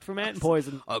pretty fucked from ant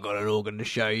poison. I've got an organ to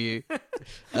show you. Oh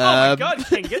my God, you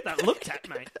can get that looked at,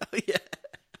 mate. Yeah.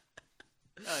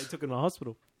 Oh, he took him to the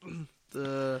hospital.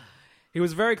 He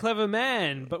was a very clever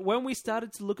man, but when we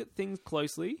started to look at things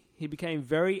closely, he became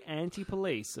very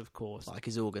anti-police, of course. Like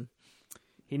his organ.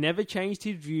 He never changed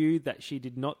his view that she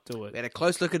did not do it. We had a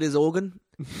close look at his organ,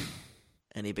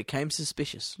 and he became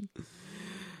suspicious.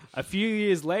 A few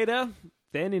years later,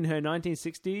 then in her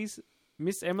 1960s,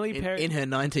 Miss Emily Perry... In her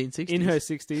 1960s? In her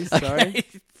 60s, sorry.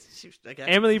 Okay.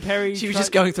 Emily Perry... She was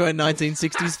just going through her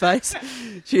 1960s phase.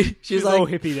 She's like, all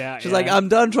hippied out. She's like, I'm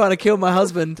done trying to kill my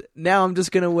husband. Now I'm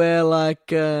just going to wear like...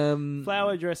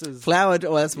 flower dresses. Well,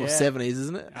 that's more 70s,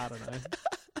 isn't it? I don't know.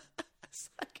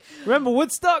 Remember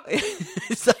Woodstock?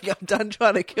 It's like, I'm done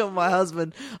trying to kill my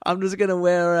husband. I'm just going to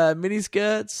wear mini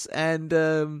skirts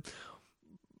and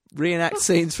reenact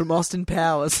scenes from Austin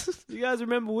Powers. You guys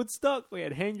remember Woodstock? We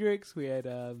had Hendrix. We had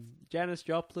Janis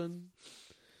Joplin.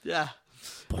 Yeah.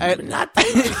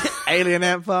 Alien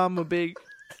Ant Farm were big.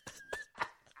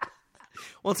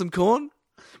 Want some corn?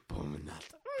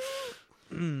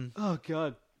 Oh,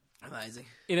 God. Amazing.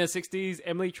 In her 60s,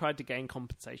 Emily tried to gain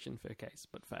compensation for her case,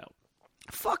 but failed.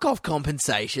 Fuck off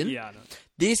compensation. Yeah, I know.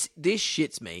 This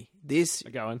shits me. This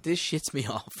shits me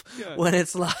off. Go. When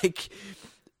it's like,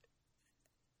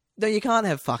 no, you can't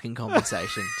have fucking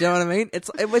compensation. Do you know what I mean?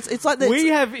 It's like this. We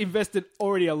have invested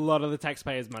already a lot of the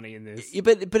taxpayers' money in this. Yeah,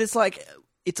 but it's like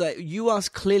you are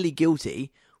clearly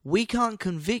guilty. We can't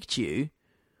convict you,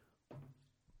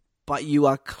 but you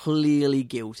are clearly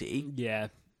guilty. Yeah.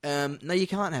 No, you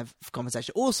can't have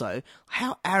compensation. Also,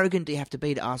 how arrogant do you have to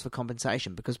be to ask for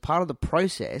compensation? Because part of the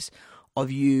process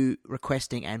of you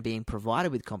requesting and being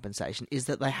provided with compensation is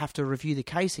that they have to review the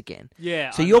case again. Yeah.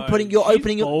 So you're opening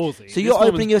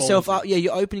yourself up. Yeah,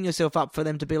 you're opening yourself up for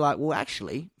them to be like, well,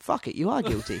 actually, fuck it, you are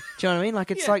guilty. Do you know what I mean?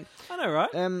 Like, it's like, I know,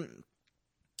 right?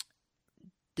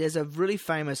 There's a really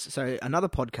famous, another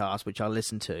podcast which I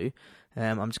listen to.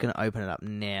 I'm just going to open it up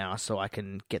now so I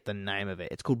can get the name of it.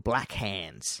 It's called Black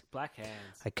Hands. Black Hands.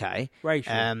 Okay.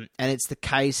 Racial. And it's the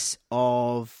case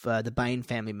of the Bain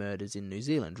family murders in New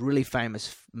Zealand. Really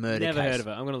famous murder case. Never heard of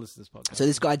it. I'm going to listen to this podcast. So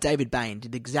this guy, David Bain,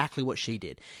 did exactly what she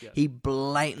did. Yep. He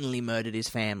blatantly murdered his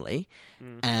family.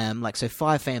 So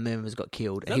 5 family members got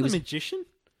killed. Is that the magician?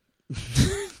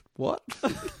 What?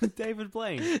 David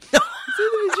Blaine. No. Is he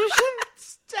the magician?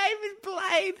 It's David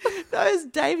Blaine. No, it's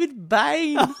David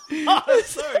Bain. Oh,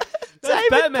 sorry. That's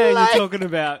Batman Blaine. You're talking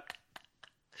about.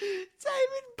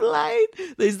 David Blaine.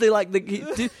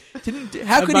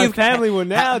 How can my family will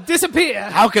now disappear?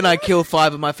 How can I kill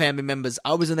 5 of my family members?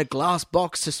 I was in a glass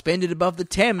box suspended above the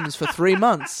Thames for 3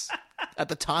 months at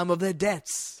the time of their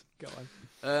deaths. Go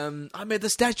on. I made the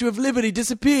Statue of Liberty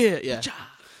disappear. Yeah.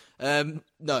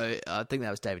 No, I think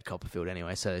that was David Copperfield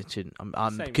anyway. So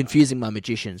I'm confusing my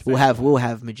magicians. We'll have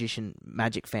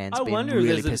magic fans. I being wonder really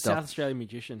if there's pissed a off. South Australian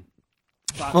magician.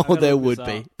 Oh, there would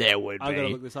be. There would be. I gotta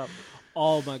look this up.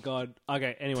 Oh my God.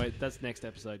 Okay. Anyway, that's next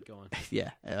episode. Go on.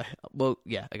 Yeah. I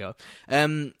go.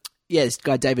 This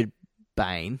guy David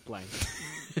Bain.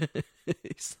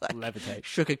 He's like, levitate.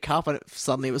 Shook a cup and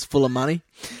suddenly it was full of money.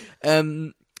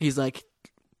 He's like,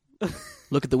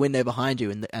 look at the window behind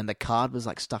you, and the card was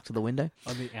like stuck to the window.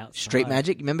 On the outside. Street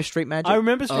Magic. You remember Street Magic? I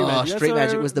remember Street Magic. Street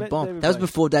Magic was the bomb. That was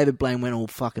before David Blaine went all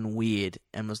fucking weird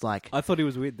and was like... I thought he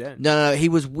was weird then. No, he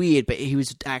was weird, but he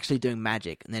was actually doing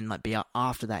magic. And then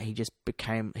after that, he just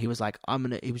became... He was like,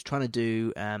 he was trying to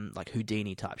do like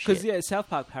Houdini type shit. Because, South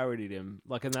Park parodied him.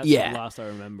 Like, and that's the last I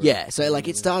remember. Yeah, so like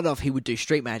it started off, he would do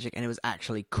Street Magic and it was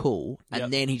actually cool.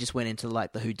 And then he just went into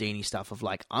like the Houdini stuff of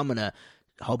like, I'm going to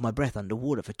hold my breath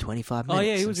underwater for 25 minutes. Oh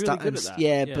yeah, he was really good at that.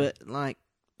 Yeah, but like...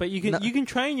 But you can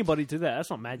train your body to that.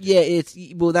 That's not magic.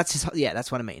 Yeah,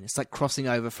 that's what I mean. It's like crossing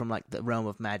over from like the realm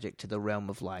of magic to the realm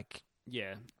of like...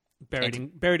 Yeah.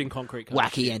 Buried in concrete.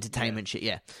 Wacky entertainment shit,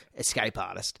 yeah. Escape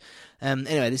artist.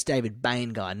 Anyway, this David Bain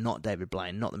guy, not David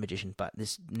Blaine, not the magician, but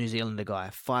this New Zealander guy,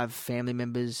 5 family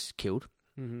members killed.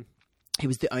 Mm-hmm. He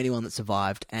was the only one that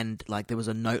survived, and like there was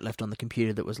a note left on the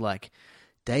computer that was like,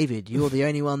 David, you're the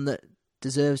only one that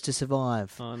deserves to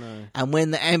survive. Oh no. And when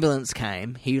the ambulance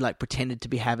came, he like pretended to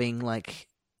be having like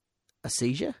a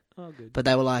seizure. Oh good. But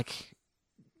they were like,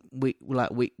 we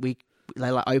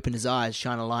they like opened his eyes,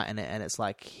 shine a light in it, and it's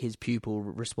like his pupil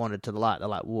responded to the light. They're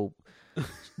like, well,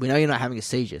 we know you're not having a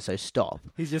seizure, so stop.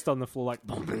 He's just on the floor like...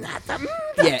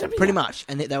 Yeah, pretty much.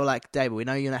 And they were like, David, we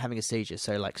know you're not having a seizure,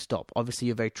 so like stop. Obviously,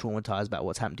 you're very traumatized about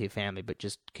what's happened to your family, but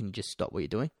can you just stop what you're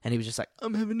doing? And he was just like,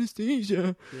 I'm having a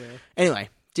seizure. Yeah. Anyway,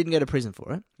 didn't go to prison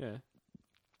for it. Yeah.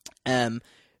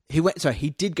 He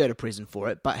did go to prison for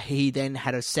it, but he then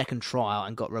had a second trial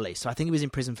and got released. So I think he was in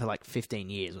prison for like 15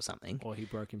 years or something. Or he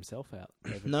broke himself out.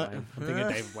 David No. Wayne. I'm thinking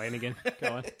of David Wayne again. Go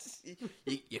on.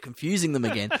 You're confusing them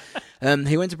again.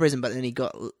 He went to prison, but then he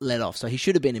got let off. So he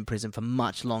should have been in prison for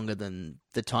much longer than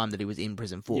the time that he was in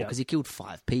prison for, because he killed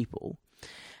 5 people.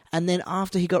 And then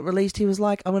after he got released, he was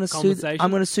like, "I'm going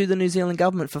to sue the New Zealand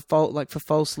government for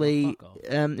falsely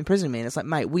imprisoning me." And it's like,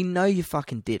 mate, we know you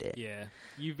fucking did it. Yeah.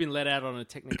 You've been let out on a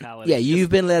technicality. Yeah,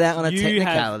 you've been let out on a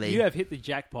technicality. You have hit the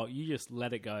jackpot. You just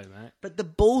let it go, mate. But the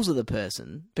balls of the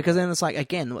person, because then it's like,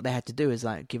 again, what they had to do is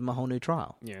like give him a whole new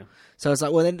trial. Yeah. So it's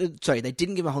like, well, they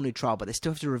didn't give him a whole new trial, but they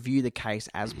still have to review the case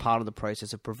as part of the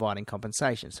process of providing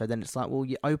compensation. So then it's like, well,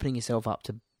 you're opening yourself up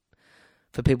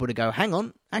for people to go, hang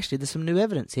on, actually, there's some new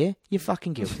evidence here. You're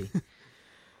fucking guilty.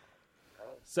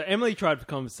 So Emily tried for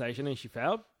compensation and she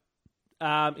failed.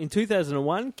 In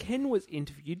 2001, Ken was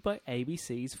interviewed by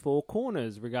ABC's Four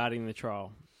Corners regarding the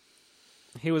trial.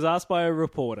 He was asked by a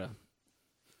reporter,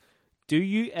 "Do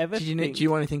you ever do you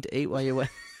want anything to eat while you're away?"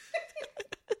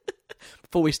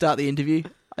 Before we start the interview,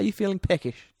 are you feeling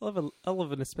peckish? I'll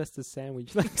have an asbestos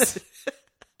sandwich, thanks."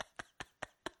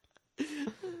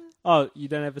 Oh, you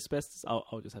don't have asbestos?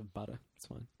 I'll just have butter. It's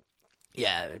fine.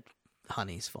 Yeah,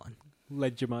 honey's fine.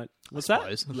 Ledgermite. What's I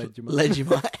that? suppose.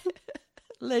 Ledgermite.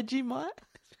 Ledgermite.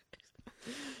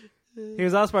 He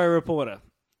was asked by a reporter,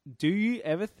 "Do you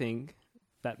ever think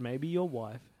that maybe your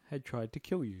wife had tried to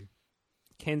kill you?"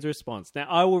 Ken's response. Now,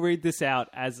 I will read this out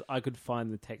as I could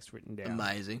find the text written down.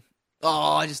 Amazing.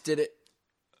 Oh, I just did it.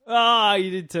 Ah,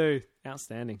 you did too.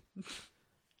 Outstanding.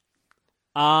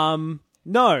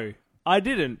 No, I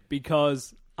didn't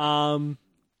because, why?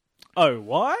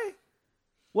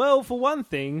 Well, for one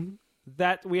thing,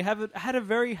 that we had a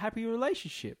very happy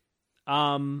relationship.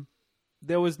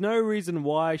 There was no reason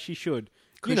why she should.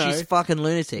 Because she's fucking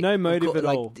lunatic. No motive at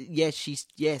all.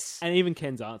 Yes. And even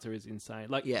Ken's answer is insane.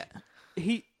 Like, Yeah.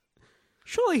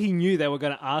 Surely he knew they were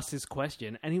going to ask this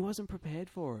question, and he wasn't prepared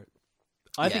for it.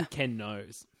 I think Ken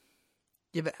knows.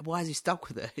 Yeah, but why is he stuck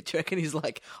with her? Do you reckon he's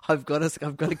like, I've got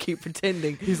to keep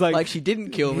pretending He's like she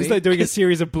didn't kill me? He's like doing a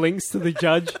series of blinks to the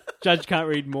judge. Judge can't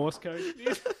read Morse code.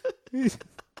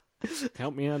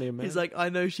 Help me out here, man. He's like, I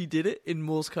know she did it in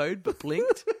Morse code, but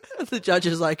blinked. The judge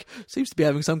is like, seems to be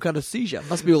having some kind of seizure.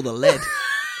 Must be all the lead.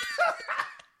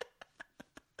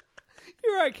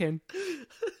 You're right, Ken.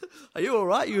 Are you all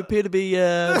right? You appear to be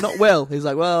not well. He's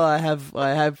like, well, I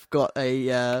have got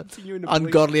a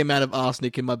ungodly amount of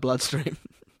arsenic in my bloodstream.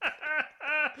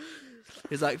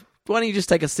 He's like, why don't you just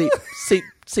take a seat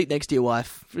next to your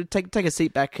wife? Take a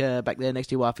seat back there next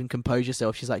to your wife and compose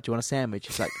yourself. She's like, do you want a sandwich?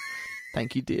 He's like,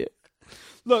 thank you, dear.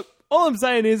 Look, all I'm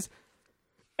saying is,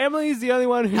 Emily's the only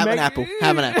one who Have makes... an apple.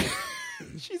 Have an apple.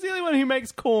 She's the only one who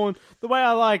makes corn the way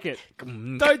I like it.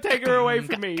 Don't take her away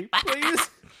from me, please.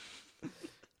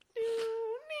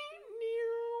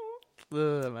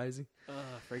 Amazing.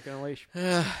 Freaking unleash.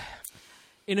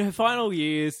 In her final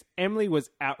years, Emily was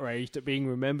outraged at being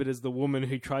remembered as the woman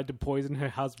who tried to poison her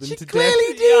husband to death. She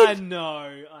clearly did. I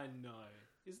know.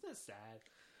 Isn't that sad?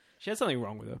 She had something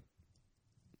wrong with her.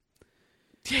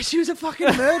 Yeah, she was a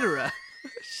fucking murderer.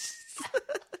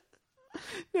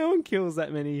 No one kills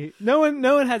that many. No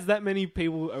one has that many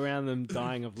people around them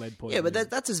dying of lead poisoning. Yeah, but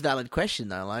that's a valid question,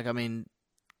 though. Like, I mean...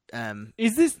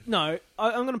 Is this... No,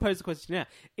 I'm going to pose the question now.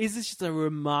 Is this just a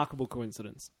remarkable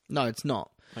coincidence? No, it's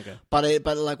not. Okay.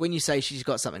 But like, when you say she's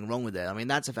got something wrong with her, I mean,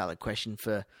 that's a valid question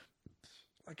for,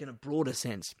 like, in a broader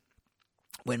sense.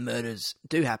 When murders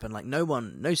do happen, like,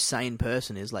 no sane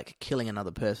person is, like, killing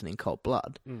another person in cold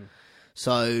blood. Mm.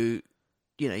 So,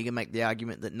 you know, you can make the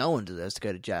argument that no one deserves to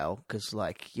go to jail because,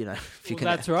 like, you know, if you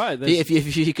that's right. If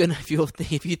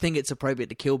you think it's appropriate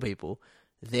to kill people,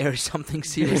 there is something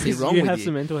seriously wrong with you. You have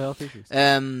some mental health issues.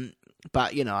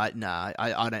 But you know, I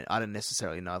don't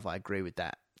necessarily know if I agree with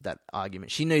that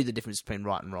argument. She knew the difference between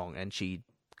right and wrong, and she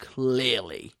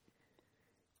clearly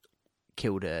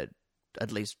killed her.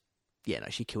 At least,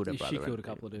 she killed her brother. She killed a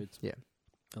couple of dudes. Yeah.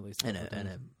 At least, and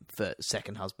a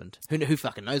second husband. Who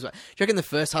fucking knows what? Do you reckon the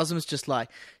first husband's just like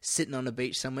sitting on a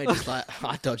beach somewhere, just like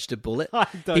I dodged a bullet?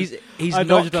 He's I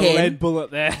dodged a lead bullet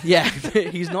there. Yeah,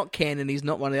 he's not Ken, and he's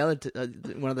not one of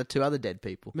the two other dead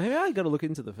people. Maybe I got to look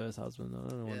into the first husband. I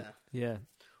don't know. Yeah.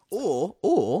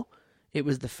 Or it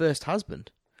was the first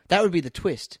husband. That would be the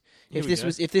twist. Here If we this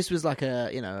go. was like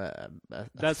a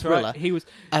That's thriller, right. He was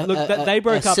a- look. a- They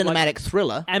broke a up cinematic like,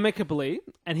 thriller. amicably,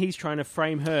 and he's trying to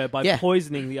frame her by Yeah.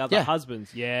 poisoning the other Yeah.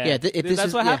 husbands. Yeah, Yeah, if this that's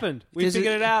is- what yeah. happened. We This is-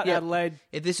 figured it out, yeah. Adelaide.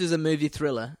 If this was a movie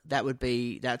thriller,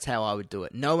 that's how I would do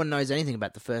it. No one knows anything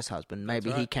about the first husband. Maybe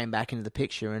That's he right. came back into the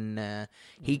picture and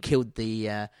he killed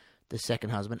the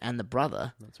second husband and the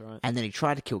brother, That's right. and then he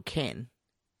tried to kill Ken,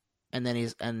 and then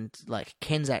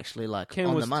Ken's actually like Ken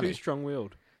on was the money. too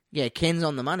strong-willed. Yeah, Ken's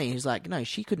on the money. He's like, no,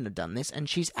 she couldn't have done this, and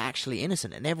she's actually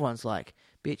innocent, and everyone's like,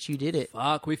 bitch, you did it.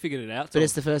 Fuck, we figured it out. But Tom.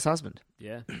 it's the first husband.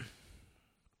 Yeah.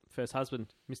 First husband,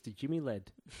 Mr. Jimmy Led.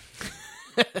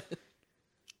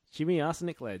 Jimmy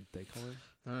Arsenic Led, they call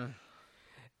him.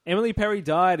 Emily Perry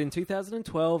died in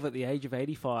 2012 at the age of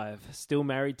 85, still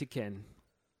married to Ken.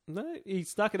 No, he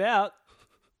stuck it out.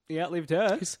 He outlived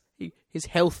her. His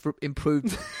health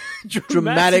improved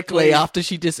dramatically after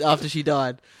she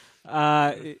died.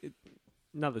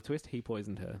 Another twist, he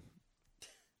poisoned her.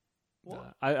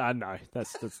 What? I know.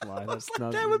 That's a lie. That's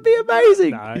not, That would be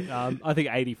amazing. No, I think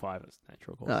 85 is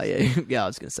natural cause. Oh yeah, yeah. I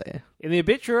was gonna say. Yeah. In the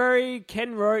obituary,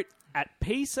 Ken wrote, "At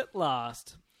peace at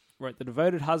last," wrote the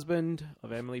devoted husband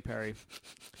of Emily Perry,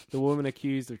 the woman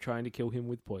accused of trying to kill him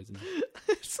with poison.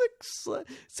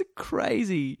 It's a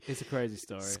crazy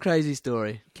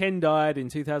story. Ken died in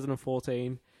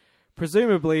 2014,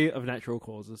 presumably of natural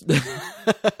causes.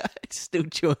 It's still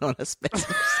chewing on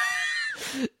asbestos.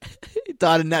 He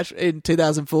died in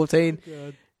 2014.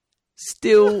 God.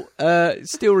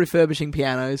 Still refurbishing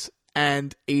pianos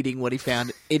and eating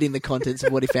the contents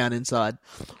of what he found inside.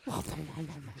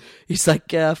 He's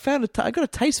like, I got a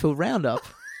taste for Roundup.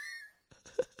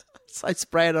 So I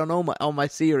spray it on all my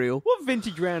cereal. What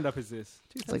vintage Roundup is this?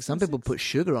 It's like some people put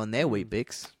sugar on their Wheat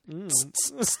Bix.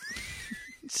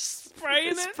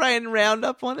 Spraying it? Spraying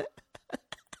Roundup on it.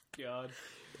 God.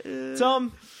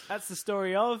 Tom, that's the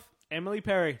story of Emily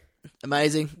Perry.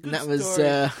 Amazing. Good And that was story.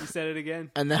 You said it again.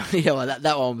 and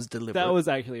that one was deliberate. That was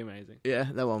actually amazing. yeah,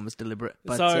 that one was deliberate.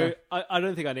 But, So I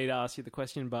don't think I need to ask you the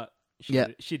question, but she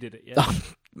did it.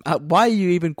 Yeah. why are you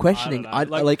even questioning? I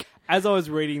don't know. Like as I was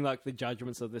reading like the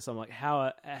judgments of this, I'm like,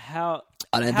 how I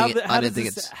don't how think it- how I don't does think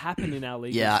this it's- happen in our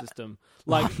legal Yeah. system?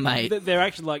 Like, mate. they're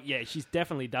actually like, yeah, she's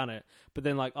definitely done it, but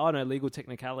then like, oh no, legal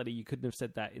technicality, you couldn't have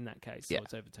said that in that case, so Yeah.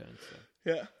 it's overturned.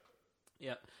 So.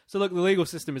 Yeah. So look, the legal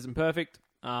system isn't perfect.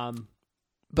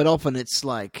 but often it's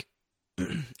like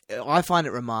I find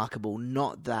it remarkable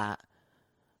not that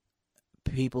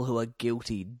people who are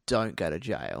guilty don't go to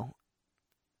jail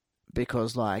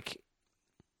because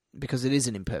it is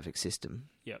an imperfect system.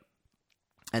 Yep.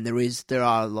 And there is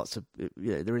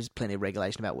plenty of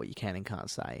regulation about what you can and can't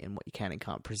say and what you can and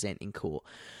can't present in court.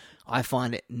 I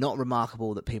find it not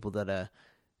remarkable that people that are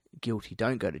guilty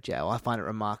don't go to jail. I find it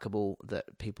remarkable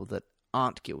that people that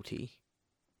aren't guilty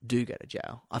do go to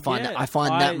jail. I find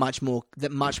that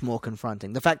much more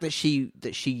confronting. The fact that she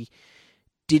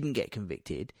didn't get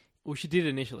convicted. Well, she did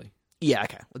initially. Yeah,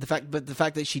 okay. But the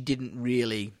fact that she didn't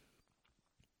really,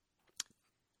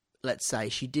 let's say,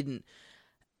 she didn't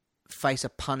face a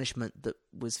punishment that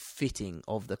was fitting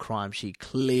of the crime she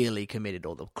clearly committed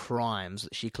or the crimes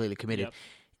that she clearly committed. Yep.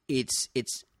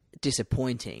 It's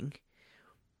disappointing,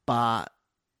 but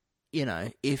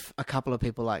if a couple of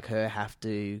people like her have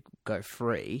to go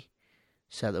free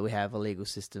so that we have a legal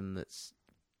system that's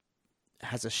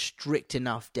has a strict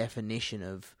enough definition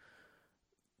of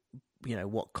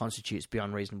what constitutes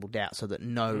beyond reasonable doubt so that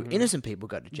no innocent people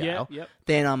go to jail,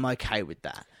 then I'm okay with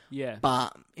that. Yeah.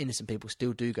 But innocent people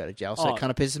still do go to jail, so it kind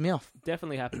of pisses me off.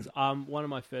 Definitely happens. One of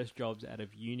my first jobs out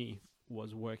of uni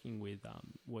was working with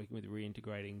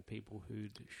reintegrating people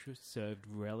who'd served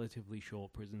relatively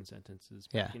short prison sentences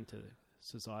back into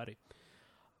society.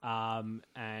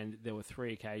 And there were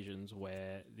 3 occasions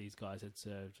where these guys had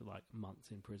served like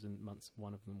months in prison.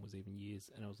 One of them was even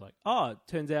years. And I was like, oh, it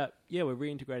turns out, we're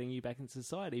reintegrating you back into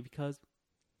society because,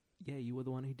 you were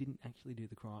the one who didn't actually do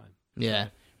the crime. Yeah.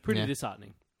 So, pretty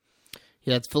disheartening.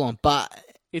 Yeah, it's full on. But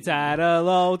it's at a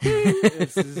low.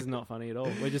 This is not funny at all.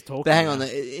 We're just talking. But hang on,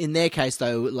 in their case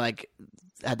though, like,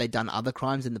 had they done other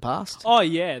crimes in the past? Oh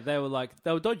yeah, they were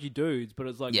dodgy dudes, but it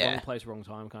was like wrong place, wrong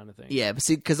time kind of thing. Yeah, but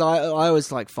see, because I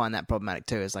always like find that problematic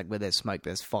too. It's like where there's smoke,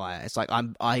 there's fire. It's like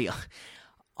I'm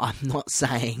not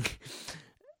saying.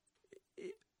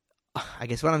 I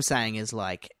guess what I'm saying is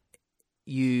like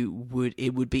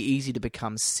it would be easy to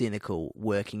become cynical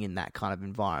working in that kind of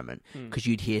environment because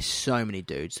you'd hear so many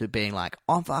dudes who are being like,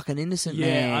 I'm fucking innocent,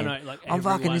 man. Yeah, I know. Like, I'm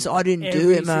fucking innocent. I didn't do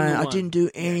it, man. I didn't do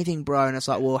anything, bro. And it's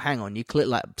like, well, hang on.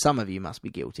 Like some of you must be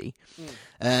guilty.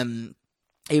 Even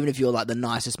if you're like the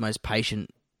nicest, most patient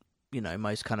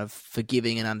most kind of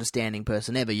forgiving and understanding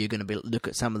person ever, you're going to look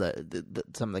at some of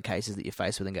the cases that you're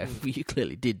faced with and go, well, you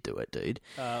clearly did do it, dude.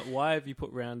 Why have you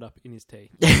put Roundup in his tea?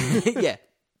 Yeah.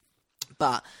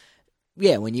 But,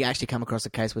 yeah, when you actually come across a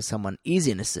case where someone is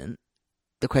innocent,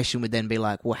 the question would then be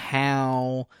like, well,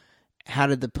 how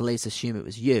did the police assume it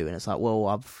was you? And it's like, well,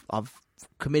 I've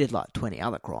committed like 20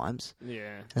 other crimes.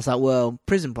 Yeah. And it's like, well,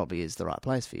 prison probably is the right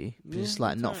place for you. But Yeah, it's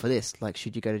like, that's not right. for this. Like,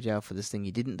 should you go to jail for this thing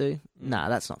you didn't do? Nah,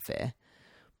 that's not fair.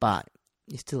 But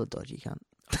you're still a dodgy cunt.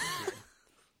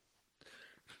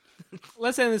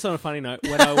 Let's end this on a funny note.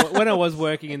 When I was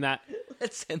working in that,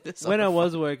 Let's end this when I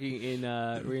was working in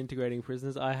reintegrating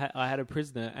prisoners, I had a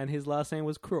prisoner, and his last name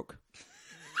was Crook.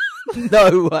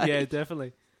 No way. Yeah,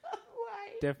 definitely,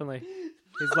 definitely.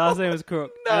 His last name was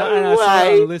Crook. No and I saw it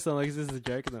way. on the list. I'm like, is this a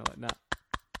joke? And they're like,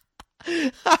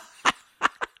 nah.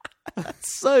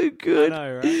 That's so good. I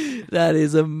know, right? That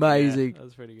is amazing. Yeah, that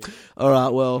was pretty good. All right,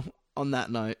 well, on that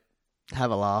note,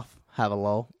 have a laugh, have a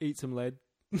lol. Eat some lead.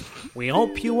 We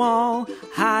hope you all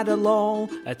had a lol,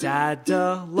 a dad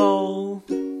a lol.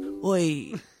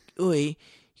 Oi,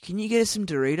 can you get us some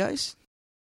Doritos?